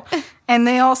 hello. Yeah. And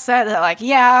they all said that, like,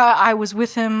 yeah, I was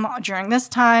with him during this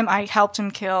time. I helped him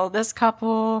kill this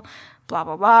couple, blah,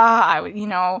 blah,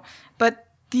 blah. But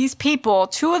these people,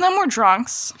 2 of them were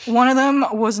drunks. One of them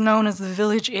was known as the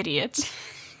village idiot.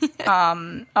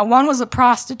 One was a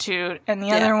prostitute, and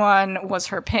the other one was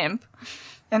her pimp.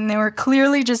 And they were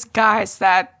clearly just guys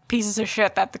pieces of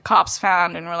shit that the cops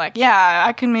found and were like, yeah,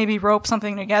 I can maybe rope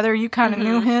something together. You kind of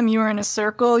knew him. You were in a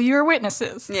circle. You were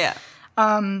witnesses. Yeah.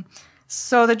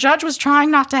 So the judge was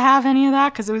trying not to have any of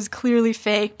that because it was clearly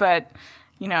fake, but,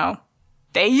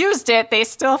 they used it. They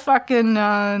still fucking...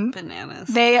 bananas.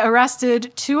 They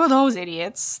arrested 2 of those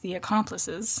idiots, the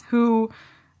accomplices, who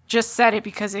just said it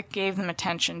because it gave them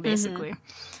attention, basically.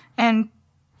 And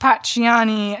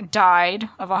Paziani died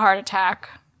of a heart attack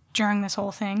during this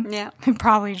whole thing. Yeah.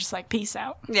 Probably just like, peace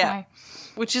out. Yeah. Bye.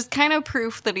 Which is kind of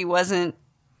proof that he wasn't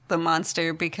the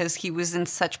monster because he was in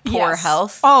such poor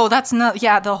health. Oh, that's not...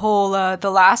 Yeah, the whole... the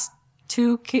last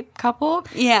 2 couple.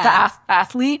 Yeah. The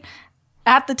athlete.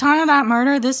 At the time of that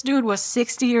murder, this dude was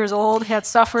 60 years old. He had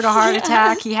suffered a heart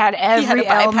attack. He had every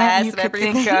ailment you could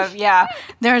think of. Yeah.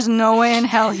 There's no way in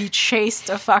hell he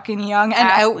chased a fucking young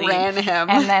athlete. And outran him.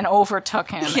 And then overtook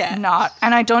him. Yeah.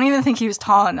 And I don't even think he was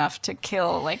tall enough to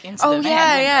kill, like, incident. Oh,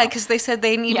 yeah, because they said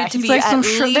they needed to be like at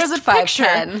least there's a picture.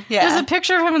 5'10". Yeah. There's a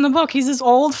picture of him in the book. He's this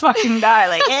old fucking guy.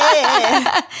 Like,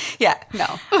 Yeah,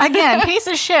 no. Again, piece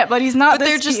of shit, but he's not But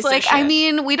they're just like, I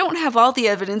mean, we don't have all the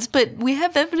evidence, but we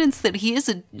have evidence that he is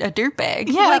a dirtbag.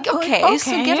 Yeah. Like, okay,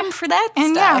 so get him for that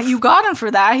and stuff. Yeah, you got him for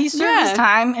that. He served his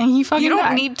time, and he fucking You don't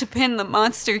died. need to pin the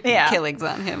monster killings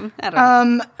on him. I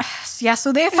don't know. Yeah,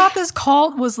 so they thought this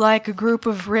cult was like a group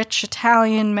of rich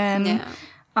Italian men.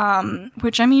 Yeah.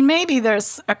 Which, I mean, maybe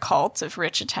there's a cult of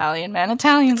rich Italian men.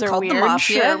 Italians are weird.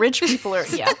 Sure, rich people are,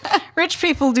 rich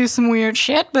people do some weird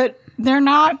shit, but they're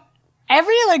not...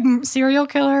 Every, like, serial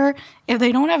killer, if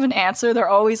they don't have an answer, they're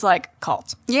always like,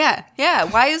 cult. Yeah.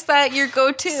 Why is that your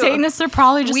go-to? Satanists are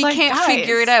probably just like, we can't guys.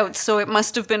 figure it out, so it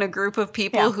must have been a group of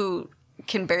people who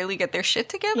can barely get their shit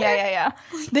together. Yeah.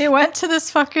 They went to this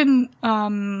fucking,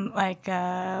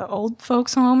 old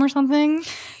folks home or something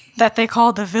that they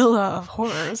called the Villa of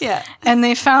Horrors. Yeah. And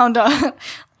they found...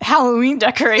 Halloween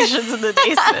decorations in the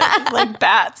basement, like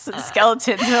bats and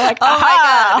skeletons. They're like, oh my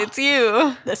god, it's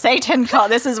you. The Satan call.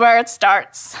 This is where it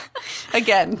starts.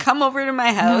 Again, come over to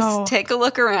my house, take a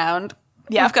look around.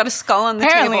 Yeah. We've got a skull on the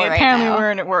table right apparently now.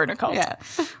 we're in a cult. Yeah.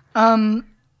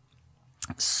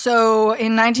 So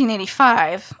in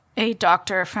 1985, a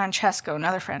Dr. Francesco,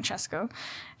 another Francesco,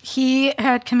 he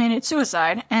had committed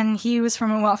suicide, and he was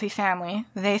from a wealthy family.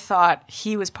 They thought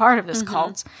he was part of this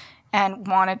cult and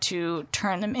wanted to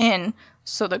turn them in,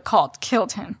 so the cult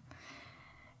killed him.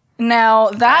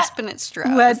 Now, that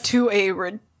led to a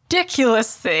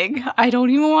ridiculous thing. I don't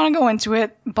even want to go into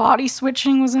it. Body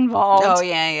switching was involved. Oh,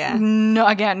 yeah. No,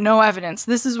 again, no evidence.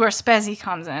 This is where Spezi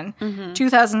comes in.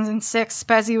 2006,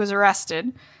 Spezi was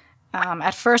arrested.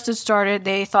 At first it started,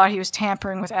 they thought he was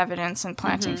tampering with evidence and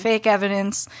planting fake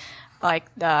evidence. Like,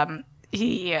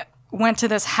 he went to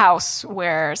this house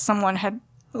where someone had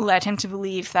led him to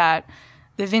believe that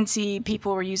the Vinci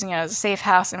people were using it as a safe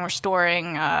house and were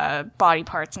storing body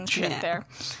parts and shit there.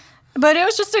 But it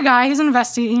was just a guy, he's an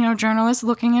investigating, journalist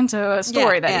looking into a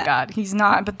story that he got. He's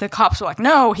not, but the cops were like,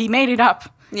 no, he made it up.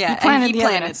 Yeah, he planted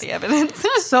the evidence.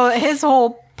 So his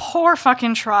whole poor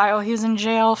fucking trial, he was in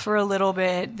jail for a little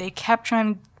bit. They kept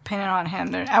trying to pin it on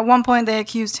him. At one point, they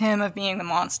accused him of being the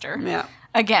monster. Yeah.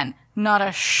 Again, Not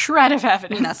a shred of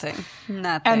evidence. Nothing.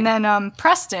 And then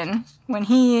Preston, when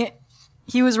he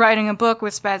was writing a book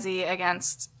with Spezi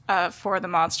against for the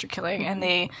monster killing, and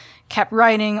they kept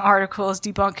writing articles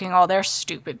debunking all their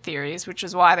stupid theories, which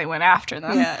is why they went after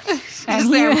them. Yeah,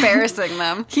 and they're embarrassing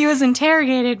them. He was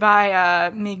interrogated by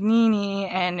Mignini,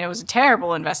 and it was a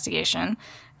terrible investigation,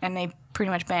 and they pretty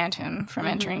much banned him from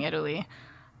entering Italy.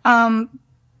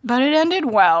 But it ended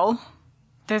well.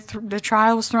 The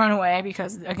trial was thrown away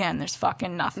because, again, there's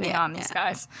fucking nothing on these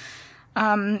guys.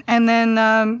 And then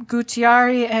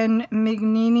Guttieri and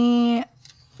Mignini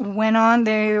went on.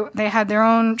 They had their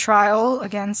own trial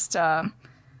against a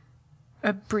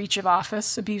breach of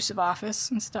office, abuse of office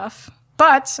and stuff.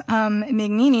 But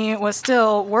Mignini was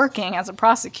still working as a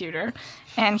prosecutor,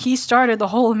 and he started the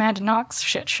whole Amanda Knox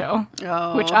shit show,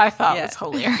 which I thought was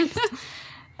hilarious.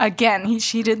 Again,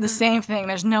 she did the same thing.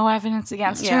 There's no evidence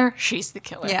against her. She's the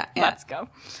killer. Let's go.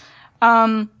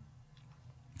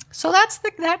 So that's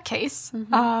that case.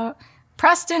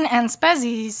 Preston and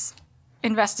Spezi's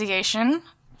investigation,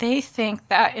 they think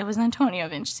that it was Antonio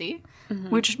Vinci,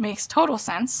 which makes total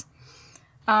sense.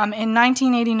 In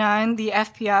 1989, the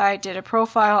FBI did a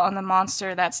profile on the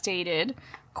monster that stated,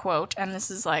 quote, and this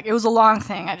is like, it was a long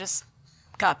thing, I just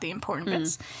got the important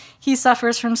bits. He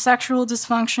suffers from sexual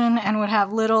dysfunction and would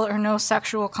have little or no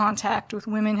sexual contact with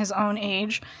women his own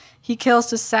age. He kills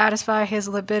to satisfy his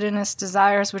libidinous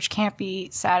desires, which can't be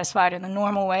satisfied in the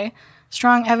normal way.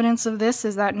 Strong evidence of this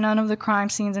is that none of the crime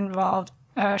scenes involved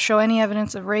show any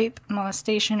evidence of rape,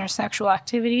 molestation, or sexual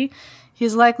activity. He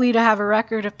is likely to have a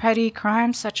record of petty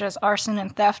crimes such as arson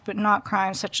and theft, but not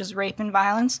crimes such as rape and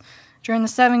violence. During the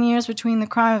 7 years between the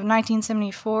crime of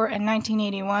 1974 and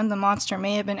 1981, the monster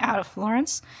may have been out of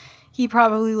Florence. He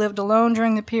probably lived alone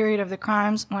during the period of the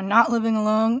crimes. When not living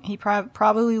alone, he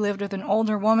probably lived with an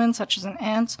older woman, such as an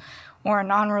aunt or a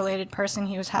non-related person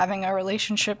he was having a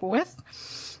relationship with.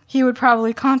 He would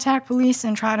probably contact police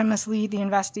and try to mislead the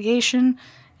investigation.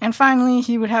 And finally,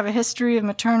 he would have a history of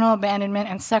maternal abandonment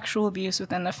and sexual abuse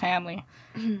within the family.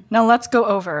 Now let's go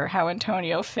over how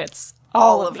Antonio fits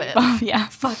all of it. Yeah.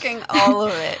 Fucking all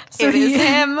of it. So it is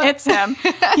him. It's him.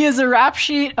 He has a rap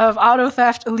sheet of auto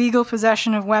theft, illegal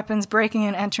possession of weapons, breaking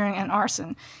and entering, and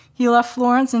arson. He left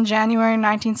Florence in January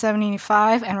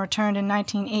 1975 and returned in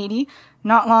 1980.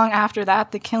 Not long after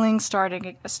that, the killings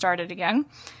started again.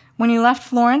 When he left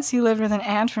Florence, he lived with an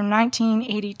aunt from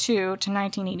 1982 to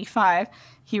 1985.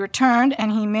 He returned,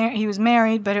 and he was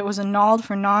married, but it was annulled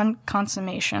for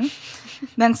non-consummation.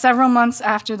 Then several months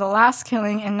after the last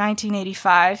killing in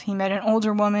 1985, he met an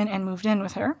older woman and moved in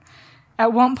with her.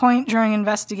 At one point during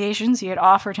investigations, he had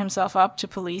offered himself up to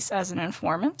police as an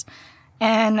informant.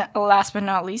 And last but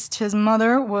not least, his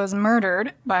mother was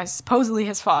murdered by supposedly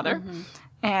his father.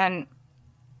 And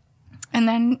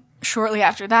then shortly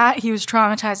after that, he was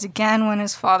traumatized again when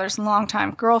his father's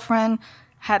longtime girlfriend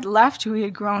had left, who he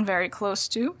had grown very close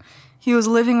to. He was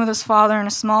living with his father in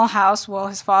a small house while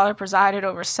his father presided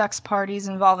over sex parties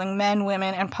involving men,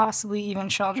 women, and possibly even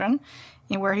children,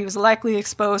 where he was likely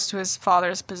exposed to his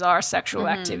father's bizarre sexual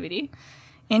activity.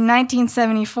 In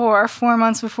 1974, 4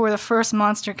 months before the first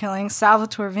monster killing,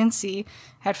 Salvatore Vinci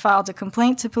had filed a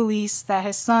complaint to police that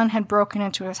his son had broken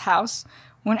into his house.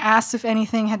 When asked if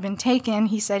anything had been taken,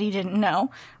 he said he didn't know,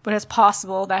 but it's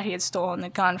possible that he had stolen the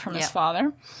gun from his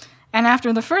father. And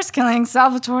after the first killing,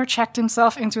 Salvatore checked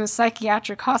himself into a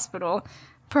psychiatric hospital,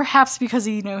 perhaps because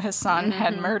he knew his son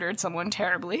had murdered someone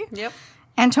terribly.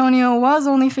 Antonio was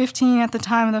only 15 at the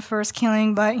time of the first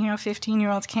killing, but,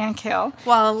 15-year-olds can kill.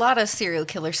 Well, a lot of serial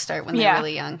killers start when they're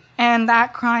really young. And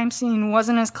that crime scene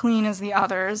wasn't as clean as the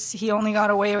others. He only got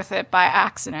away with it by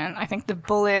accident. I think the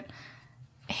bullet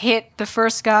hit the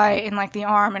first guy in the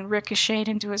arm and ricocheted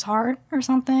into his heart or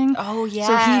something. Oh yeah.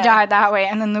 So he died that way,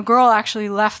 and then the girl actually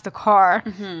left the car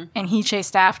and he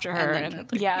chased after her, and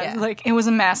it was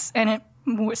a mess, and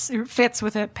it fits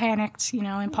with a panicked,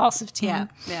 impulsive teen.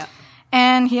 Yeah.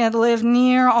 And he had lived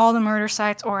near all the murder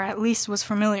sites, or at least was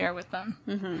familiar with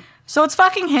them. So it's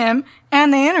fucking him,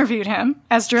 and they interviewed him,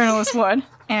 as journalists would,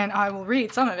 and I will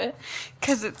read some of it.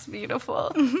 Because it's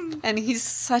beautiful. And he's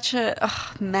such a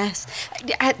mess.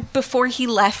 Before he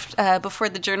left, before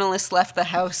the journalists left the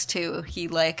house, too, he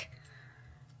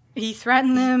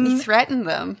threatened them. He threatened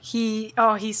them.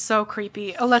 He's so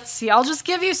creepy. Let's see, I'll just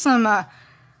give you some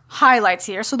highlights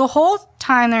here. So the whole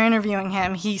time they're interviewing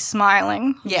him, he's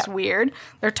smiling. He's weird.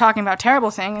 They're talking about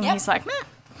terrible things, and he's like,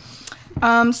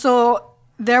 meh. So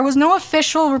there was no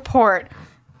official report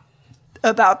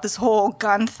about this whole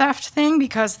gun theft thing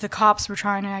because the cops were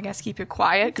trying to, I guess, keep it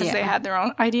quiet because they had their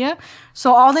own idea.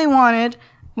 So all they wanted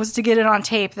was to get it on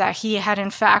tape that he had,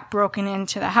 in fact, broken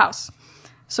into the house.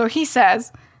 So he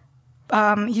says,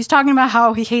 he's talking about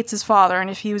how he hates his father, and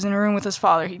if he was in a room with his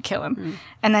father, he'd kill him.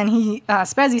 And then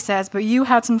Spezi says, but you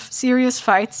had some serious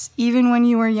fights, even when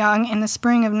you were young. In the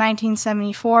spring of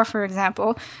 1974, for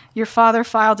example, your father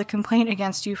filed a complaint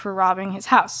against you for robbing his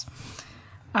house.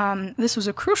 This was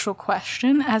a crucial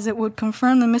question, as it would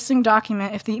confirm the missing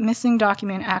document if the missing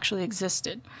document actually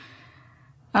existed.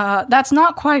 That's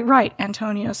not quite right,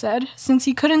 Antonio said. Since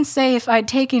he couldn't say if I'd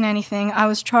taken anything, I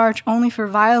was charged only for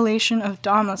violation of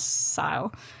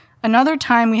domicile. Another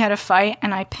time we had a fight,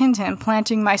 and I pinned him,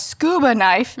 planting my scuba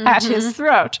knife at his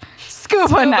throat.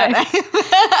 Scuba knife.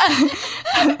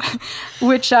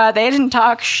 Which they didn't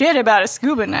talk shit about a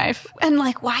scuba knife. And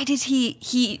like, why did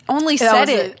he only said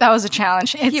it? That was a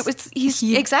challenge.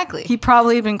 Exactly. He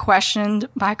probably been questioned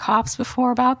by cops before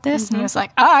about this, and he was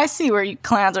like, I see where you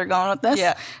clans are going with this.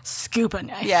 Yeah. Scuba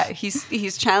knife. Yeah,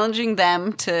 he's challenging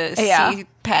them to see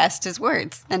past his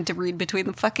words and to read between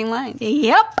the fucking lines.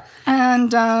 Yep.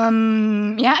 And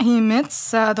he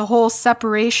admits the whole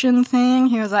separation thing.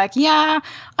 He was like, yeah,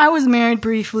 I was married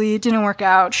briefly. It didn't work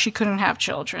out. She couldn't have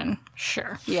children.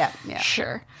 Sure. Yeah.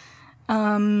 Sure.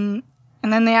 And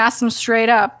then they asked him straight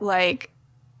up, like,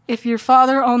 if your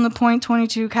father owned the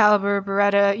 .22 caliber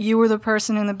Beretta, you were the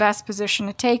person in the best position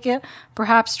to take it,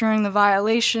 perhaps during the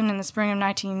violation in the spring of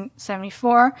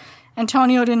 1974.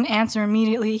 Antonio didn't answer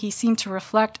immediately. He seemed to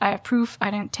reflect, I have proof I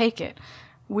didn't take it.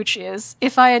 Which is,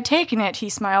 if I had taken it, he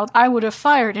smiled, I would have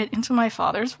fired it into my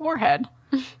father's forehead.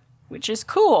 Which is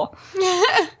cool.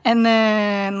 And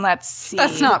then, let's see.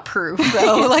 That's not proof,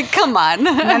 though. Like, come on.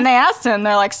 And then they asked him,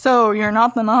 they're like, so you're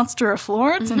not the Monster of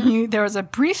Florence? And there was a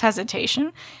brief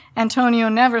hesitation. Antonio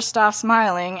never stopped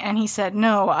smiling, and he said,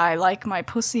 no, I like my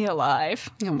pussy alive.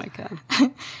 Oh, my God.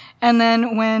 And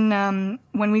then when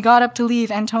we got up to leave,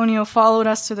 Antonio followed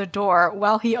us to the door.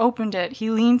 While he opened it, he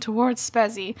leaned towards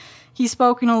Spezi. He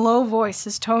spoke in a low voice,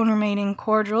 his tone remaining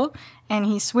cordial, and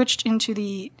he switched into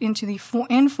the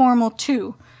informal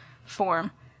two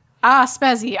form. Ah,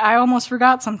 Spezi, I almost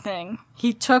forgot something.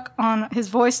 His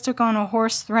voice took on a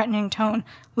hoarse, threatening tone.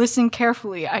 Listen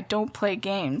carefully, I don't play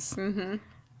games.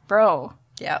 Bro.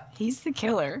 Yeah. He's the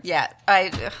killer. Yeah.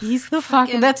 He's the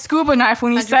fucking... That scuba knife,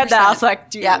 when he 100%. Said that, I was like,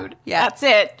 dude, that's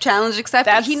it. Challenge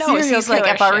accepted. He knows. He's like,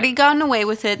 I've already gotten away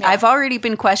with it. Yeah. I've already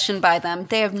been questioned by them.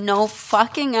 They have no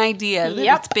fucking idea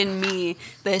that it's been me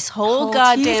this whole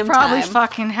goddamn time. He's probably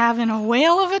fucking having a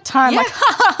whale of a time.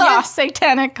 Like,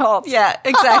 satanic cults. Yeah,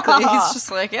 exactly. He's just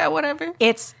like, yeah, whatever.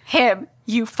 It's him.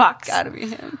 You fucks. Gotta be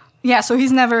him. Yeah, so he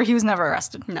was never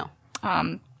arrested. No.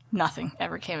 Nothing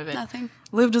ever came of it. Nothing.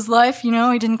 Lived his life, he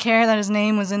didn't care that his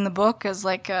name was in the book as,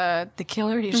 like, the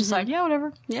killer. He was just like, yeah,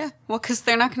 whatever. Yeah, well, because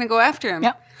they're not going to go after him.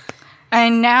 Yep.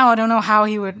 And now, I don't know how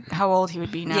old he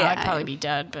would be now. Yeah, I'd probably be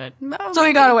dead, but... So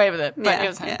he got away with it, but it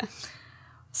was him. Yeah.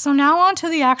 So now on to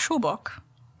the actual book.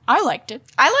 I liked it.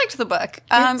 I liked the book.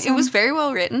 It was very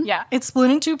well written. Yeah, it's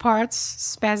split in two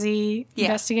parts. Spezi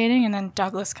investigating, and then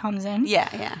Douglas comes in.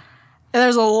 Yeah.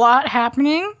 There's a lot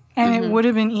happening. And it would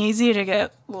have been easy to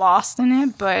get lost in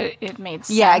it, but it made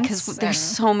sense. Yeah, because there's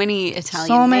so many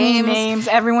Italian names.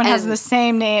 Everyone has the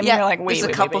same name. Yeah, you're like, wait,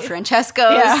 there's a couple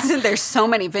Francescos. Yeah. There's so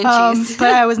many Vincis.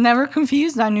 But I was never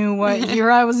confused. I knew what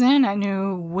year I was in. I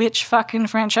knew which fucking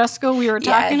Francesco we were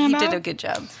talking about. Yeah, he did a good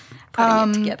job putting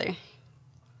it together.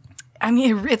 I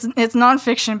mean, it's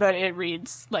nonfiction, but it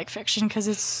reads like fiction because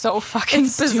it's so fucking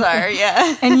stupid. Bizarre,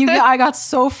 yeah. And I got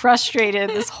so frustrated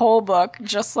this whole book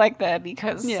just like that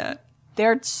because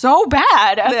they're so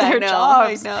bad at their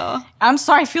jobs. I know. I'm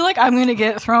sorry. I feel like I'm going to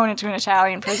get thrown into an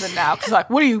Italian prison now because,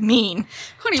 like, what do you mean?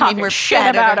 What do you mean we're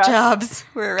bad at our jobs?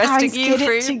 We're arresting you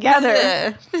for it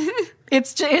together.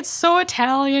 It's so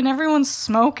Italian. Everyone's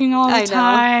smoking all the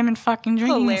time and fucking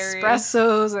drinking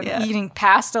espressos and eating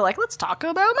pasta. Like, let's talk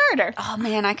about murder. Oh,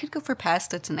 man, I could go for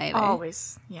pasta tonight.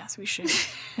 Always. Yes, we should.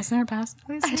 Is there a pasta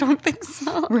place? I don't think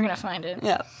so. We're going to find it.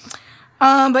 Yeah.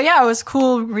 But yeah, it was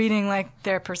cool reading, like,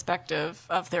 their perspective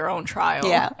of their own trial.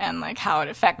 Yeah. And, like, how it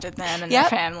affected them and their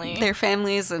family. Their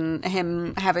families and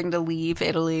him having to leave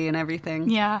Italy and everything.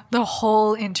 Yeah. The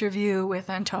whole interview with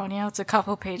Antonio, it's a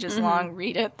couple pages long.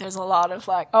 Read it. There's a lot of,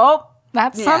 like, oh,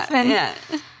 that's something. Yeah.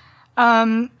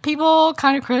 People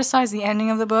kind of criticize the ending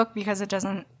of the book because it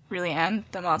doesn't really end.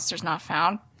 The monster's not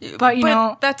found. But, you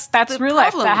know, that's real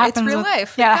life. That happens. It's real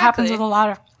life. Yeah, it happens with a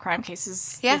lot of crime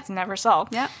cases. Yeah. It's never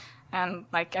solved. Yeah. And,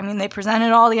 like, I mean, they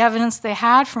presented all the evidence they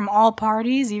had from all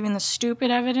parties, even the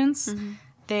stupid evidence.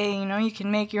 They, you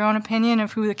can make your own opinion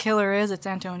of who the killer is. It's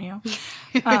Antonio.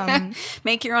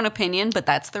 Make your own opinion, but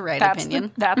that's the right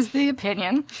opinion. That's the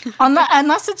opinion.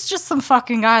 Unless it's just some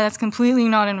fucking guy that's completely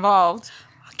not involved.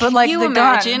 But like, can you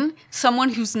imagine someone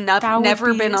who's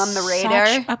never been on the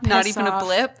radar, not even a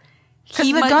blip?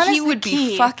 He would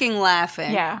be fucking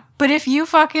laughing. Yeah. But if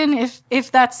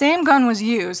that same gun was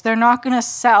used, they're not going to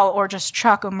sell or just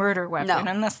chuck a murder weapon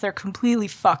unless they're completely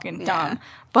fucking dumb.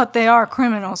 But they are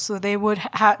criminals, so they would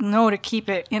know to keep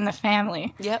it in the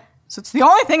family. Yep. So it's the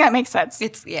only thing that makes sense.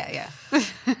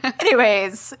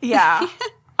 Anyways, yeah.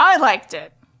 I liked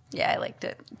it. Yeah, I liked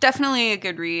it. Definitely a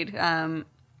good read,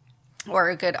 or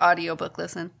a good audiobook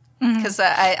listen. Because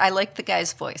I like the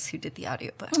guy's voice who did the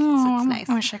audiobook. It's nice.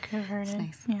 I wish I could have heard it.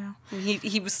 Nice. Yeah.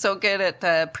 He was so good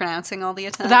at pronouncing all the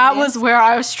Italian That names. was where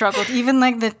I struggled. Even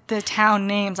like the town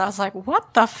names, I was like,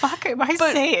 what the fuck am I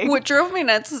saying? What drove me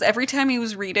nuts is every time he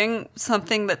was reading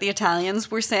something that the Italians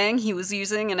were saying, he was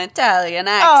using an Italian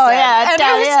accent. Oh, yeah,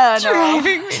 Italiano. It was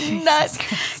driving me nuts.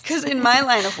 Because in my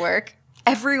line of work,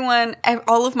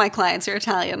 all of my clients are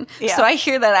Italian. Yeah. So I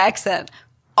hear that accent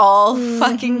all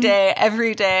fucking day,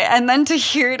 every day. And then to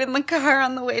hear it in the car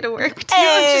on the way to work, too,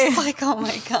 I'm just like, oh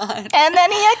my God. And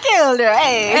then he killed her,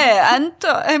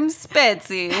 I'm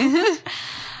Spezi.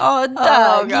 Oh,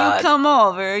 Doug, you come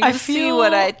over. You see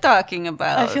what I'm talking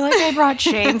about. I feel like I brought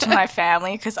shame to my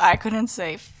family because I couldn't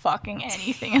say fucking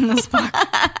anything in this book.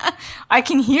 I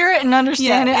can hear it and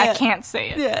understand it. I can't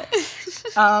say it. Yeah.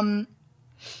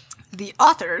 The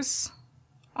authors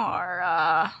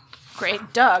are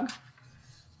great. Doug.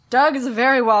 Doug is a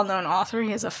very well-known author.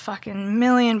 He has a fucking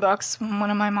million books.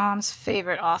 One of my mom's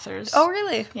favorite authors. Oh,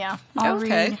 really? Yeah. I'll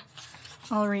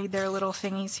read their little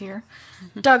thingies here.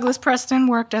 Douglas Preston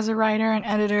worked as a writer and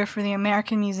editor for the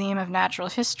American Museum of Natural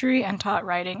History and taught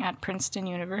writing at Princeton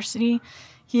University.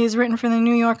 He has written for the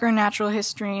New Yorker, Natural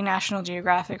History, National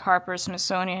Geographic, Harper's,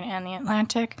 Smithsonian, and The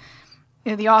Atlantic.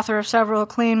 The author of several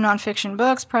acclaimed nonfiction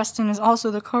books, Preston is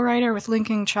also the co-writer with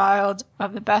Lincoln Child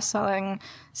of the best-selling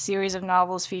series of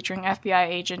novels featuring FBI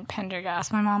agent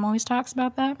Pendergast. My mom always talks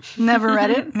about that. Never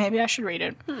read it. Maybe I should read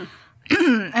it.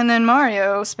 And then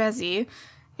Mario Spezi,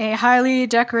 a highly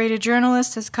decorated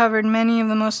journalist, has covered many of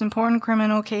the most important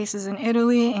criminal cases in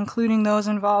Italy, including those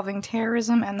involving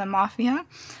terrorism and the mafia,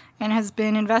 and has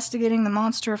been investigating the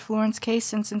Monster of Florence case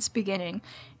since its beginning.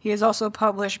 He has also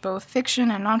published both fiction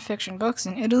and nonfiction books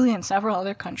in Italy and several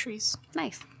other countries.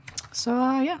 Nice. So,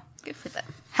 yeah. Good for them.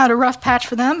 Had a rough patch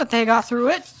for them, but they got through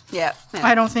it. Yeah.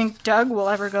 I don't think Doug will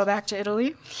ever go back to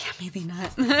Italy. Yeah, maybe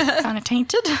not. Kind of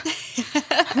tainted.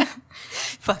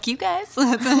 Fuck you guys.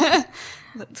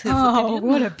 That's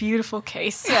what a beautiful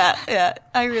case. Yeah.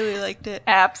 I really liked it.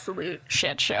 Absolute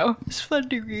shit show. It's fun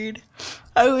to read.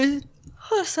 I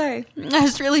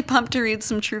was really pumped to read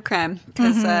some true crime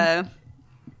because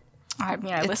I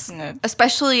listened to...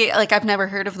 Especially, like, I've never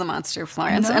heard of the Monster of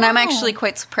Florence, and I'm actually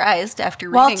quite surprised after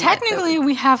reading it. Well, technically,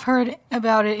 we have heard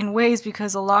about it in ways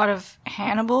because a lot of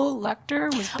Hannibal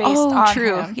Lecter was based on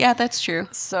him. Yeah, that's true.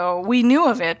 So we knew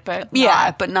of it, but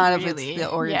not really. Of the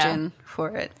origin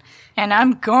for it. And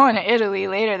I'm going to Italy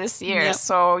later this year,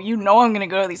 so I'm going to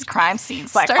go to these crime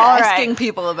scenes. Like, start asking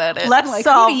people about it. Let's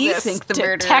solve who do you this. think the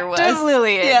Detective murderer was?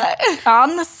 Lillian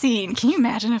on the scene. Can you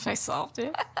imagine if I solved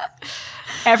it?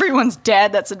 Everyone's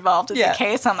dead that's involved in the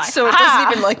case. I'm like, so it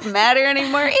doesn't even matter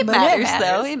anymore. It matters,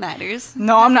 though. It matters.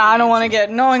 No, I'm not. I don't want to get.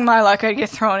 Knowing my luck, I'd get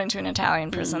thrown into an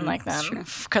Italian prison like them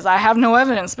because I have no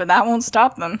evidence. But that won't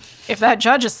stop them. If that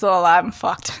judge is still alive, I'm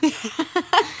fucked.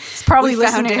 He's probably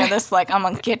listening to this. Like, I'm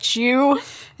gonna get you.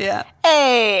 Yeah.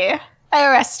 Hey, I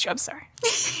arrest you. I'm sorry.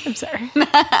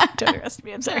 Don't arrest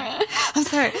me. I'm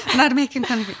sorry. I'm not making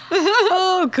fun of you.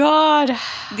 Oh God.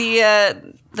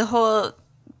 The whole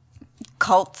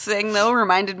cult thing though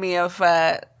reminded me of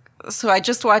so I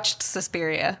just watched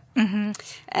Suspiria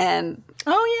and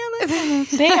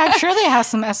I'm sure they have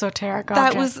some esoteric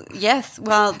objects.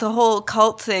 The whole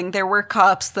cult thing, there were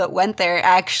cops that went there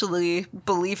actually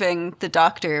believing the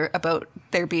doctor about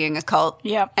there being a cult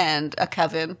and a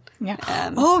coven.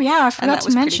 I forgot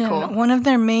to mention one of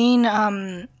their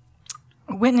main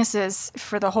witnesses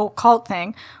for the whole cult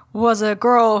thing was a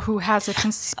girl who has a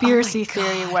conspiracy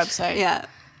theory website.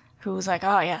 Who was like,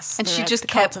 oh, yes. And she just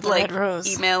kept, like,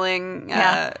 emailing.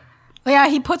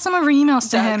 He put some of her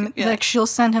emails to him. Yeah. Like, she'll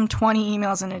send him 20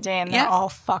 emails in a day, and they're all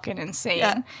fucking insane.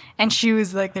 Yeah. And she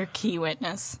was, like, their key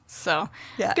witness. So,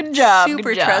 good job.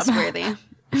 Super trustworthy.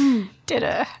 Did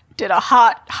a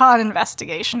hot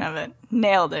investigation of it.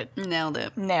 Nailed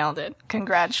it.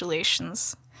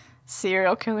 Congratulations.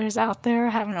 Serial killers out there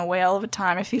having a whale of a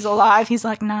time. If he's alive, he's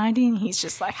like 90, and he's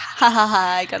just like, ha ha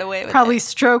ha, I got away with it. Probably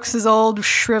strokes his old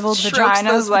shriveled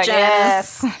vaginas, like,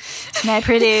 yes, my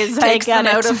pretties, takes them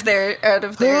out of their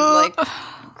like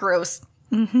gross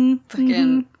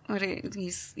fucking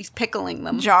He's pickling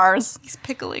them. Jars. He's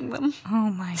pickling them.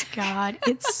 Oh my God.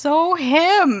 It's so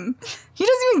him. He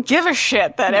doesn't even give a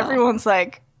shit that everyone's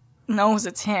like, knows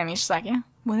it's him. He's just like, yeah,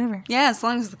 whatever. Yeah, as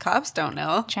long as the cops don't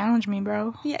know. Challenge me,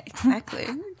 bro. Yeah, exactly.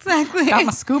 Exactly. Got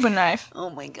my scuba knife. Oh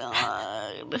my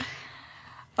God.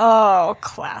 Oh,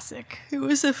 classic. It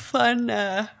was a fun,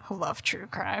 I love true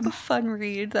crime. a fun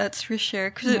read, that's for sure.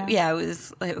 Because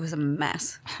it was a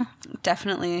mess.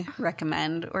 Definitely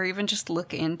recommend, or even just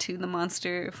look into the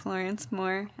Monster of Florence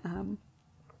more.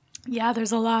 Yeah,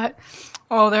 there's a lot.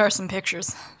 Oh, there are some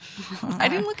pictures. I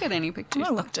didn't look at any pictures.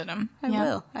 I looked at them.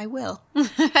 I will.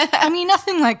 I mean,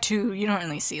 nothing like you don't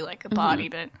really see like a body,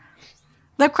 but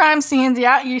the crime scenes,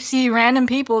 you see random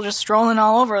people just strolling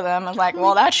all over them. I'm like,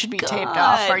 well, that should be taped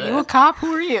off. Are you a cop?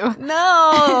 Who are you?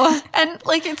 No. And,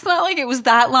 like, it's not like it was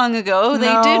that long ago.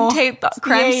 They did tape the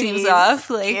crime scenes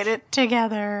off. Like, get it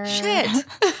together. Shit.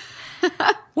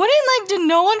 Did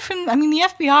no one from, I mean, the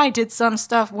FBI did some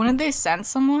stuff. Wouldn't they send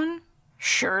someone?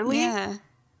 Surely? Yeah.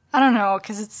 I don't know,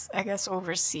 because it's, I guess,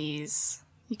 overseas.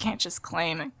 You can't just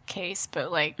claim a case,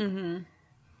 but, like,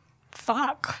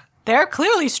 fuck. They're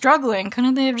clearly struggling.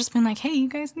 Couldn't they have just been like, hey, you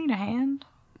guys need a hand?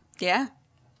 Yeah.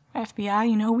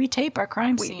 FBI, we tape our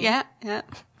crime scene. Yeah.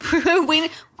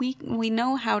 we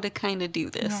know how to kind of do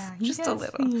this. Yeah, just a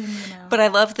little. But I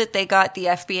love that they got the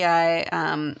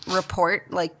FBI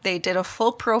report. Like, they did a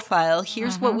full profile.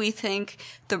 Here's what we think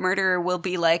the murderer will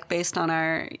be like based on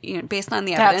based on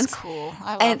the evidence. That's cool.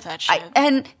 I love that shit.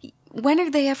 And when are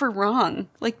they ever wrong?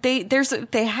 Like,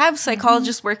 they have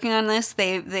psychologists working on this.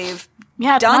 They've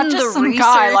done the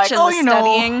research and the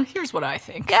studying. Here's what I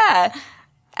think. Yeah.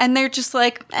 And they're just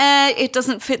like, it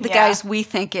doesn't fit the guys we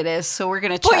think it is, so we're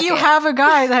going to check it. But you have a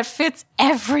guy that fits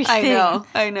everything.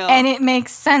 I know. And it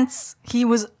makes sense. He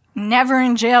was never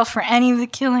in jail for any of the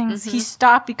killings. He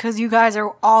stopped because you guys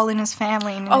are all in his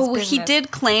family and in his business. He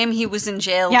did claim he was in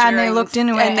jail. Yeah, and they looked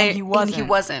into it and he wasn't. And he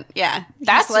wasn't, yeah.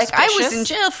 That's like, suspicious. I was in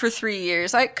jail for 3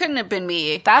 years. I couldn't have been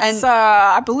me. That's,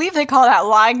 I believe they call that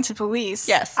lying to police.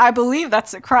 Yes. I believe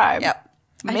that's a crime. Yep.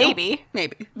 Maybe.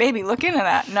 Maybe look into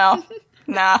that. No.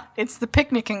 Nah, it's the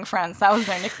Picnicking Friends. That was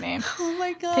their nickname. Oh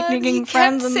my God. Picnicking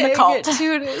Friends and the cult.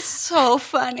 Dude, it's so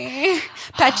funny.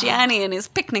 Pacciani and his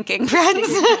Picnicking Friends.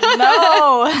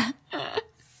 No.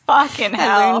 Fucking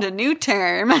hell. I learned a new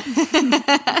term.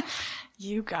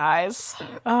 You guys.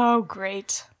 Oh,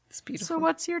 great. It's beautiful. So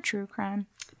what's your true crime?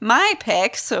 My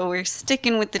pick, so we're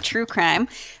sticking with the true crime.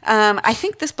 I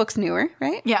think this book's newer,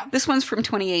 right? Yeah. This one's from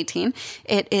 2018.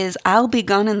 It is I'll Be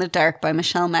Gone in the Dark by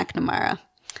Michelle McNamara.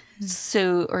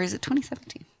 So, or is it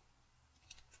 2017?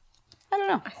 I don't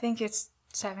know. I think it's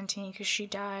 17 because she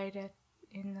died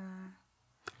in the...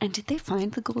 And did they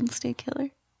find the Golden State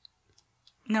Killer?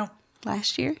 No.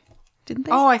 Last year? Didn't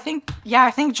they? Oh, I think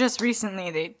just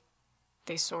recently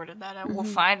they sorted that out. We'll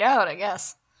find out, I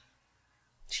guess.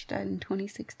 She died in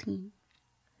 2016.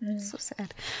 So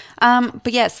sad.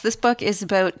 But yes, this book is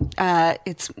about,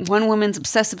 it's one woman's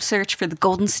obsessive search for the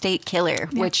Golden State Killer,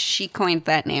 which she coined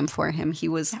that name for him. He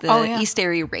was the East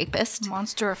Area rapist.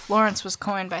 Monster of Florence was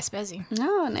coined by Spezi.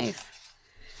 Oh, nice.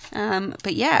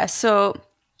 But yeah, so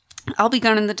I'll Be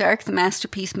Gone in the Dark, the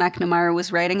masterpiece McNamara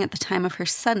was writing at the time of her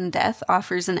sudden death,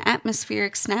 offers an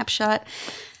atmospheric snapshot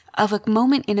of a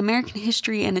moment in American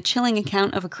history and a chilling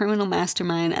account of a criminal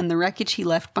mastermind and the wreckage he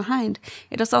left behind.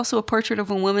 It is also a portrait of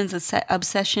a woman's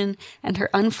obsession and her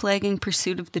unflagging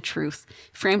pursuit of the truth.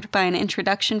 Framed by an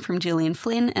introduction from Gillian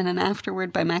Flynn and an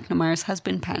afterword by McNamara's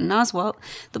husband, Patton Oswalt,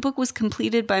 the book was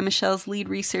completed by Michelle's lead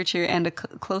researcher and a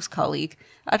close colleague.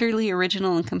 Utterly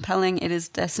original and compelling, it is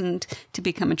destined to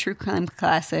become a true crime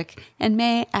classic and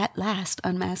may, at last,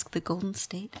 unmask the Golden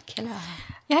State Killer.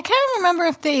 Yeah, I can't remember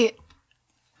if they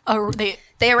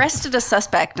arrested a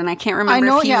suspect, and I can't remember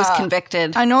if he was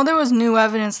convicted. I know there was new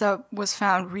evidence that was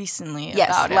found recently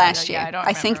about it. Last year. Yeah,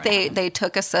 I think they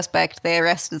took a suspect, they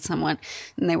arrested someone,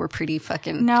 and they were pretty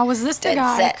fucking Now, was this the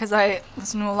guy, because I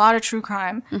listen to a lot of true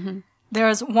crime, there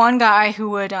was one guy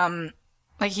who would,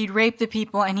 he'd rape the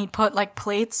people, and he'd put,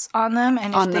 plates on them,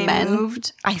 and if they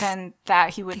moved, then that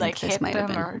he would, hit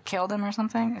them or kill them or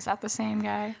something. Is that the same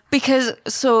guy? Because,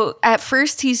 so, at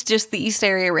first, he's just the East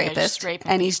Area rapist,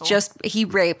 and he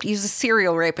raped. He's a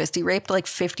serial rapist. He raped,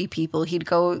 50 people. He'd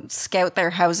go scout their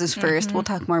houses first. We'll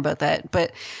talk more about that,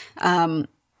 but...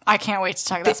 I can't wait to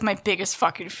talk. That's my biggest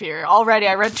fucking fear. Already,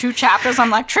 I read 2 chapters.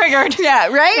 I'm, triggered. Yeah,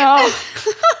 right? No.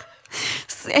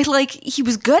 He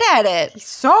was good at it.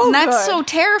 And that's so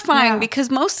terrifying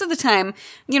because most of the time,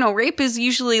 rape is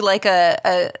usually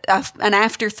an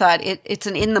afterthought. It's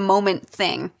an in the moment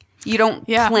thing. You don't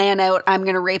plan out, I'm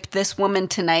going to rape this woman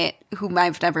tonight whom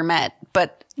I've never met,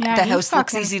 but the house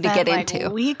looks easy to get into.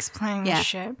 Weeks playing this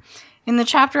shit. In the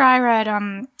chapter I read,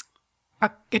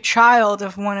 a child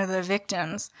of one of the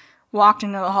victims walked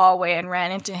into the hallway and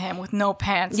ran into him with no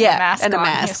pants and a mask on.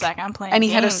 He was like, I'm playing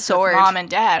games had a sword. With Mom and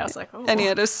Dad. I was like, oh. And he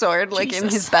had a sword, like, in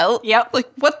his belt. Yep.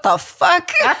 Like, what the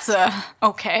fuck? That's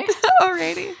okay.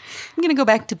 Alrighty. I'm gonna go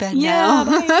back to bed now.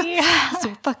 It's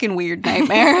a fucking weird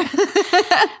nightmare.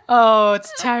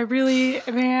 I really,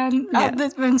 man,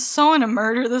 I've been so into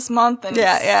murder this month, and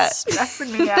it's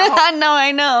stressing me out.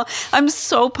 I know. I'm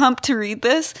so pumped to read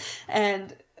this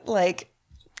and, like,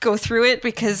 go through it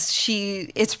because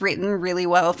it's written really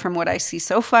well from what I see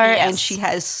so far, and she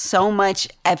has so much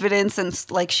evidence, and,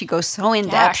 like, she goes so in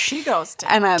depth. Yeah, she goes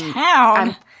to and town.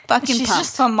 I'm fucking She's pumped.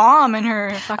 just a mom in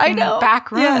her fucking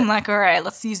back room, like, all right,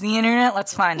 let's use the internet,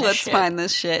 let's find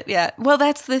this shit. Yeah. Well,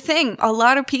 that's the thing. A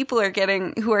lot of people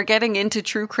who are getting into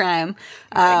true crime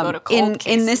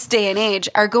in this day and age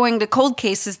are going to cold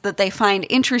cases that they find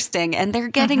interesting, and they're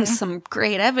getting some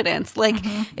great evidence. Like,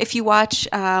 if you watch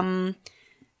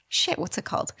what's it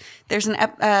called? There's a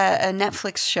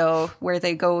Netflix show where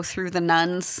they go through the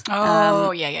nuns.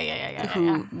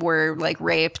 Who were, like,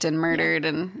 raped and murdered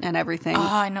and everything. Oh,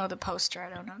 I know the poster.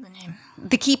 I don't know the name.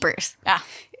 The Keepers.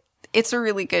 It's a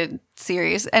really good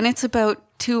series, and it's about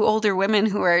two older women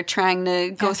who are trying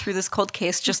to go through this cold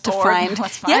case just to find.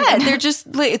 They're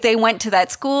just, they went to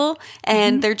that school,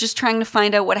 and they're just trying to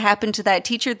find out what happened to that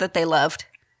teacher that they loved.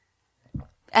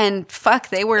 And fuck,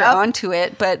 they were onto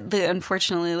it, but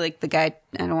unfortunately, like, the guy,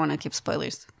 I don't want to give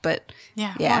spoilers, but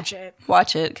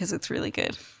watch it because it's really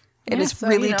good. It is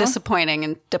really disappointing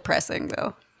and depressing,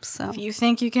 though. So if you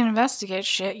think you can investigate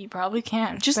shit, you probably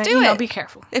can. Just do it. Be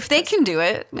careful. If they can do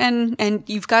it, and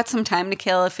you've got some time to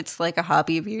kill, if it's like a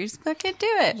hobby of yours, fucking do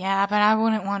it. Yeah, but I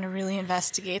wouldn't want to really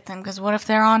investigate them because what if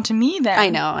they're on to me then? I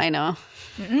know.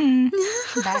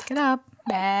 Back it up.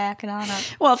 Back it on up.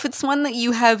 Well, if it's one that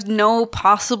you have no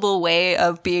possible way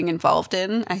of being involved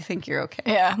in, I think you're okay.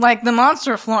 Yeah, like the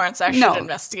Monster of Florence, I should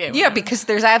investigate. Yeah, because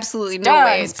there's absolutely no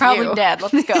way. He's probably dead.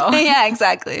 Let's go. Yeah,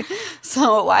 exactly.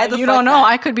 So why the fuck you don't know?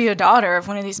 I could be a daughter of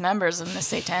one of these members in the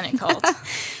satanic cult.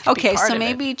 Okay, so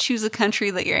maybe choose a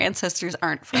country that your ancestors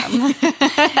aren't from.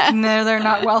 No, they're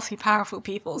not wealthy, powerful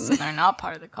people, so they're not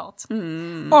part of the cult.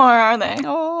 Or are they?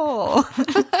 Oh.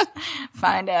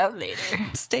 Find out later.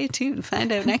 Stay tuned.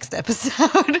 Find out next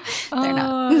episode. They're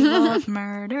not. I love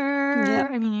murder.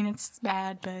 Yep. I mean, it's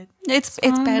bad, but it's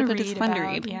bad, but it's fun to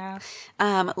read. Yeah.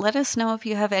 Let us know if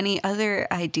you have any other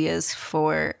ideas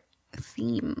for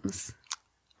themes.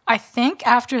 I think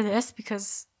after this,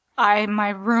 because my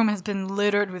room has been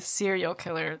littered with serial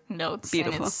killer notes.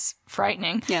 Beautiful. And it's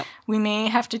frightening. Yep. We may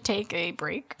have to take a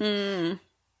break.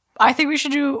 I think we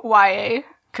should do YA.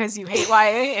 Because you hate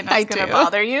YA and that's going to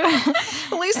bother you.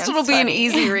 At least it'll be an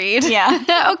easy read.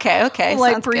 Yeah. Okay.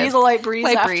 Like breeze, a light breeze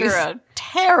after a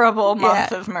terrible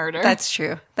month of murder. That's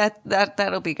true.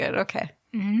 That'll be good. Okay.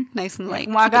 Nice and light.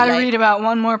 Well, I got to read about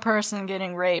one more person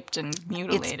getting raped and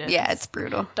mutilated. It's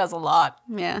brutal. Does a lot.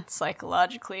 Yeah.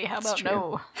 Psychologically. How about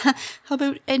no? How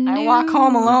about no? I walk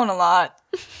home alone a lot.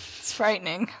 It's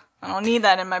frightening. I don't need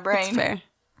that in my brain.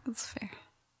 That's fair.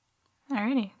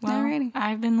 Alrighty. Well,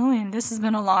 I've been Lillian. This has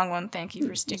been a long one. Thank you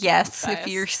for sticking with us. If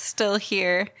you're still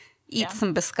here, eat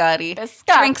some biscotti,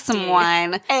 drink some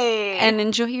wine, and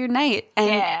enjoy your night.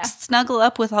 And snuggle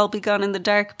up with I'll Be Gone in the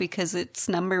Dark because it's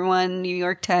 #1 New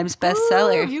York Times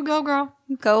bestseller. You go, girl.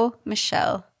 Go,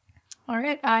 Michelle. All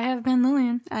right. I have been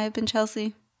Lillian. I have been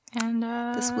Chelsea. And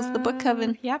this was the Book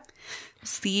Coven. Yep.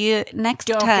 See you next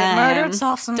time. Don't get murdered.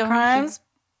 Solve some crimes.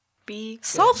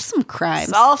 Solve some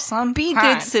crimes. Be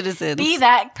good citizens. Be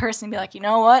that person. Be like, you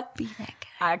know what? Be that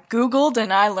guy. I Googled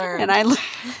and I learned.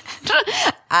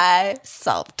 I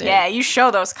solved it. Yeah, you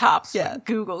show those cops. Yeah.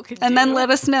 Google could and then let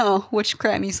us know which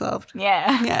crime you solved.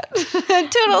 Yeah.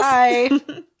 Toodles. Bye.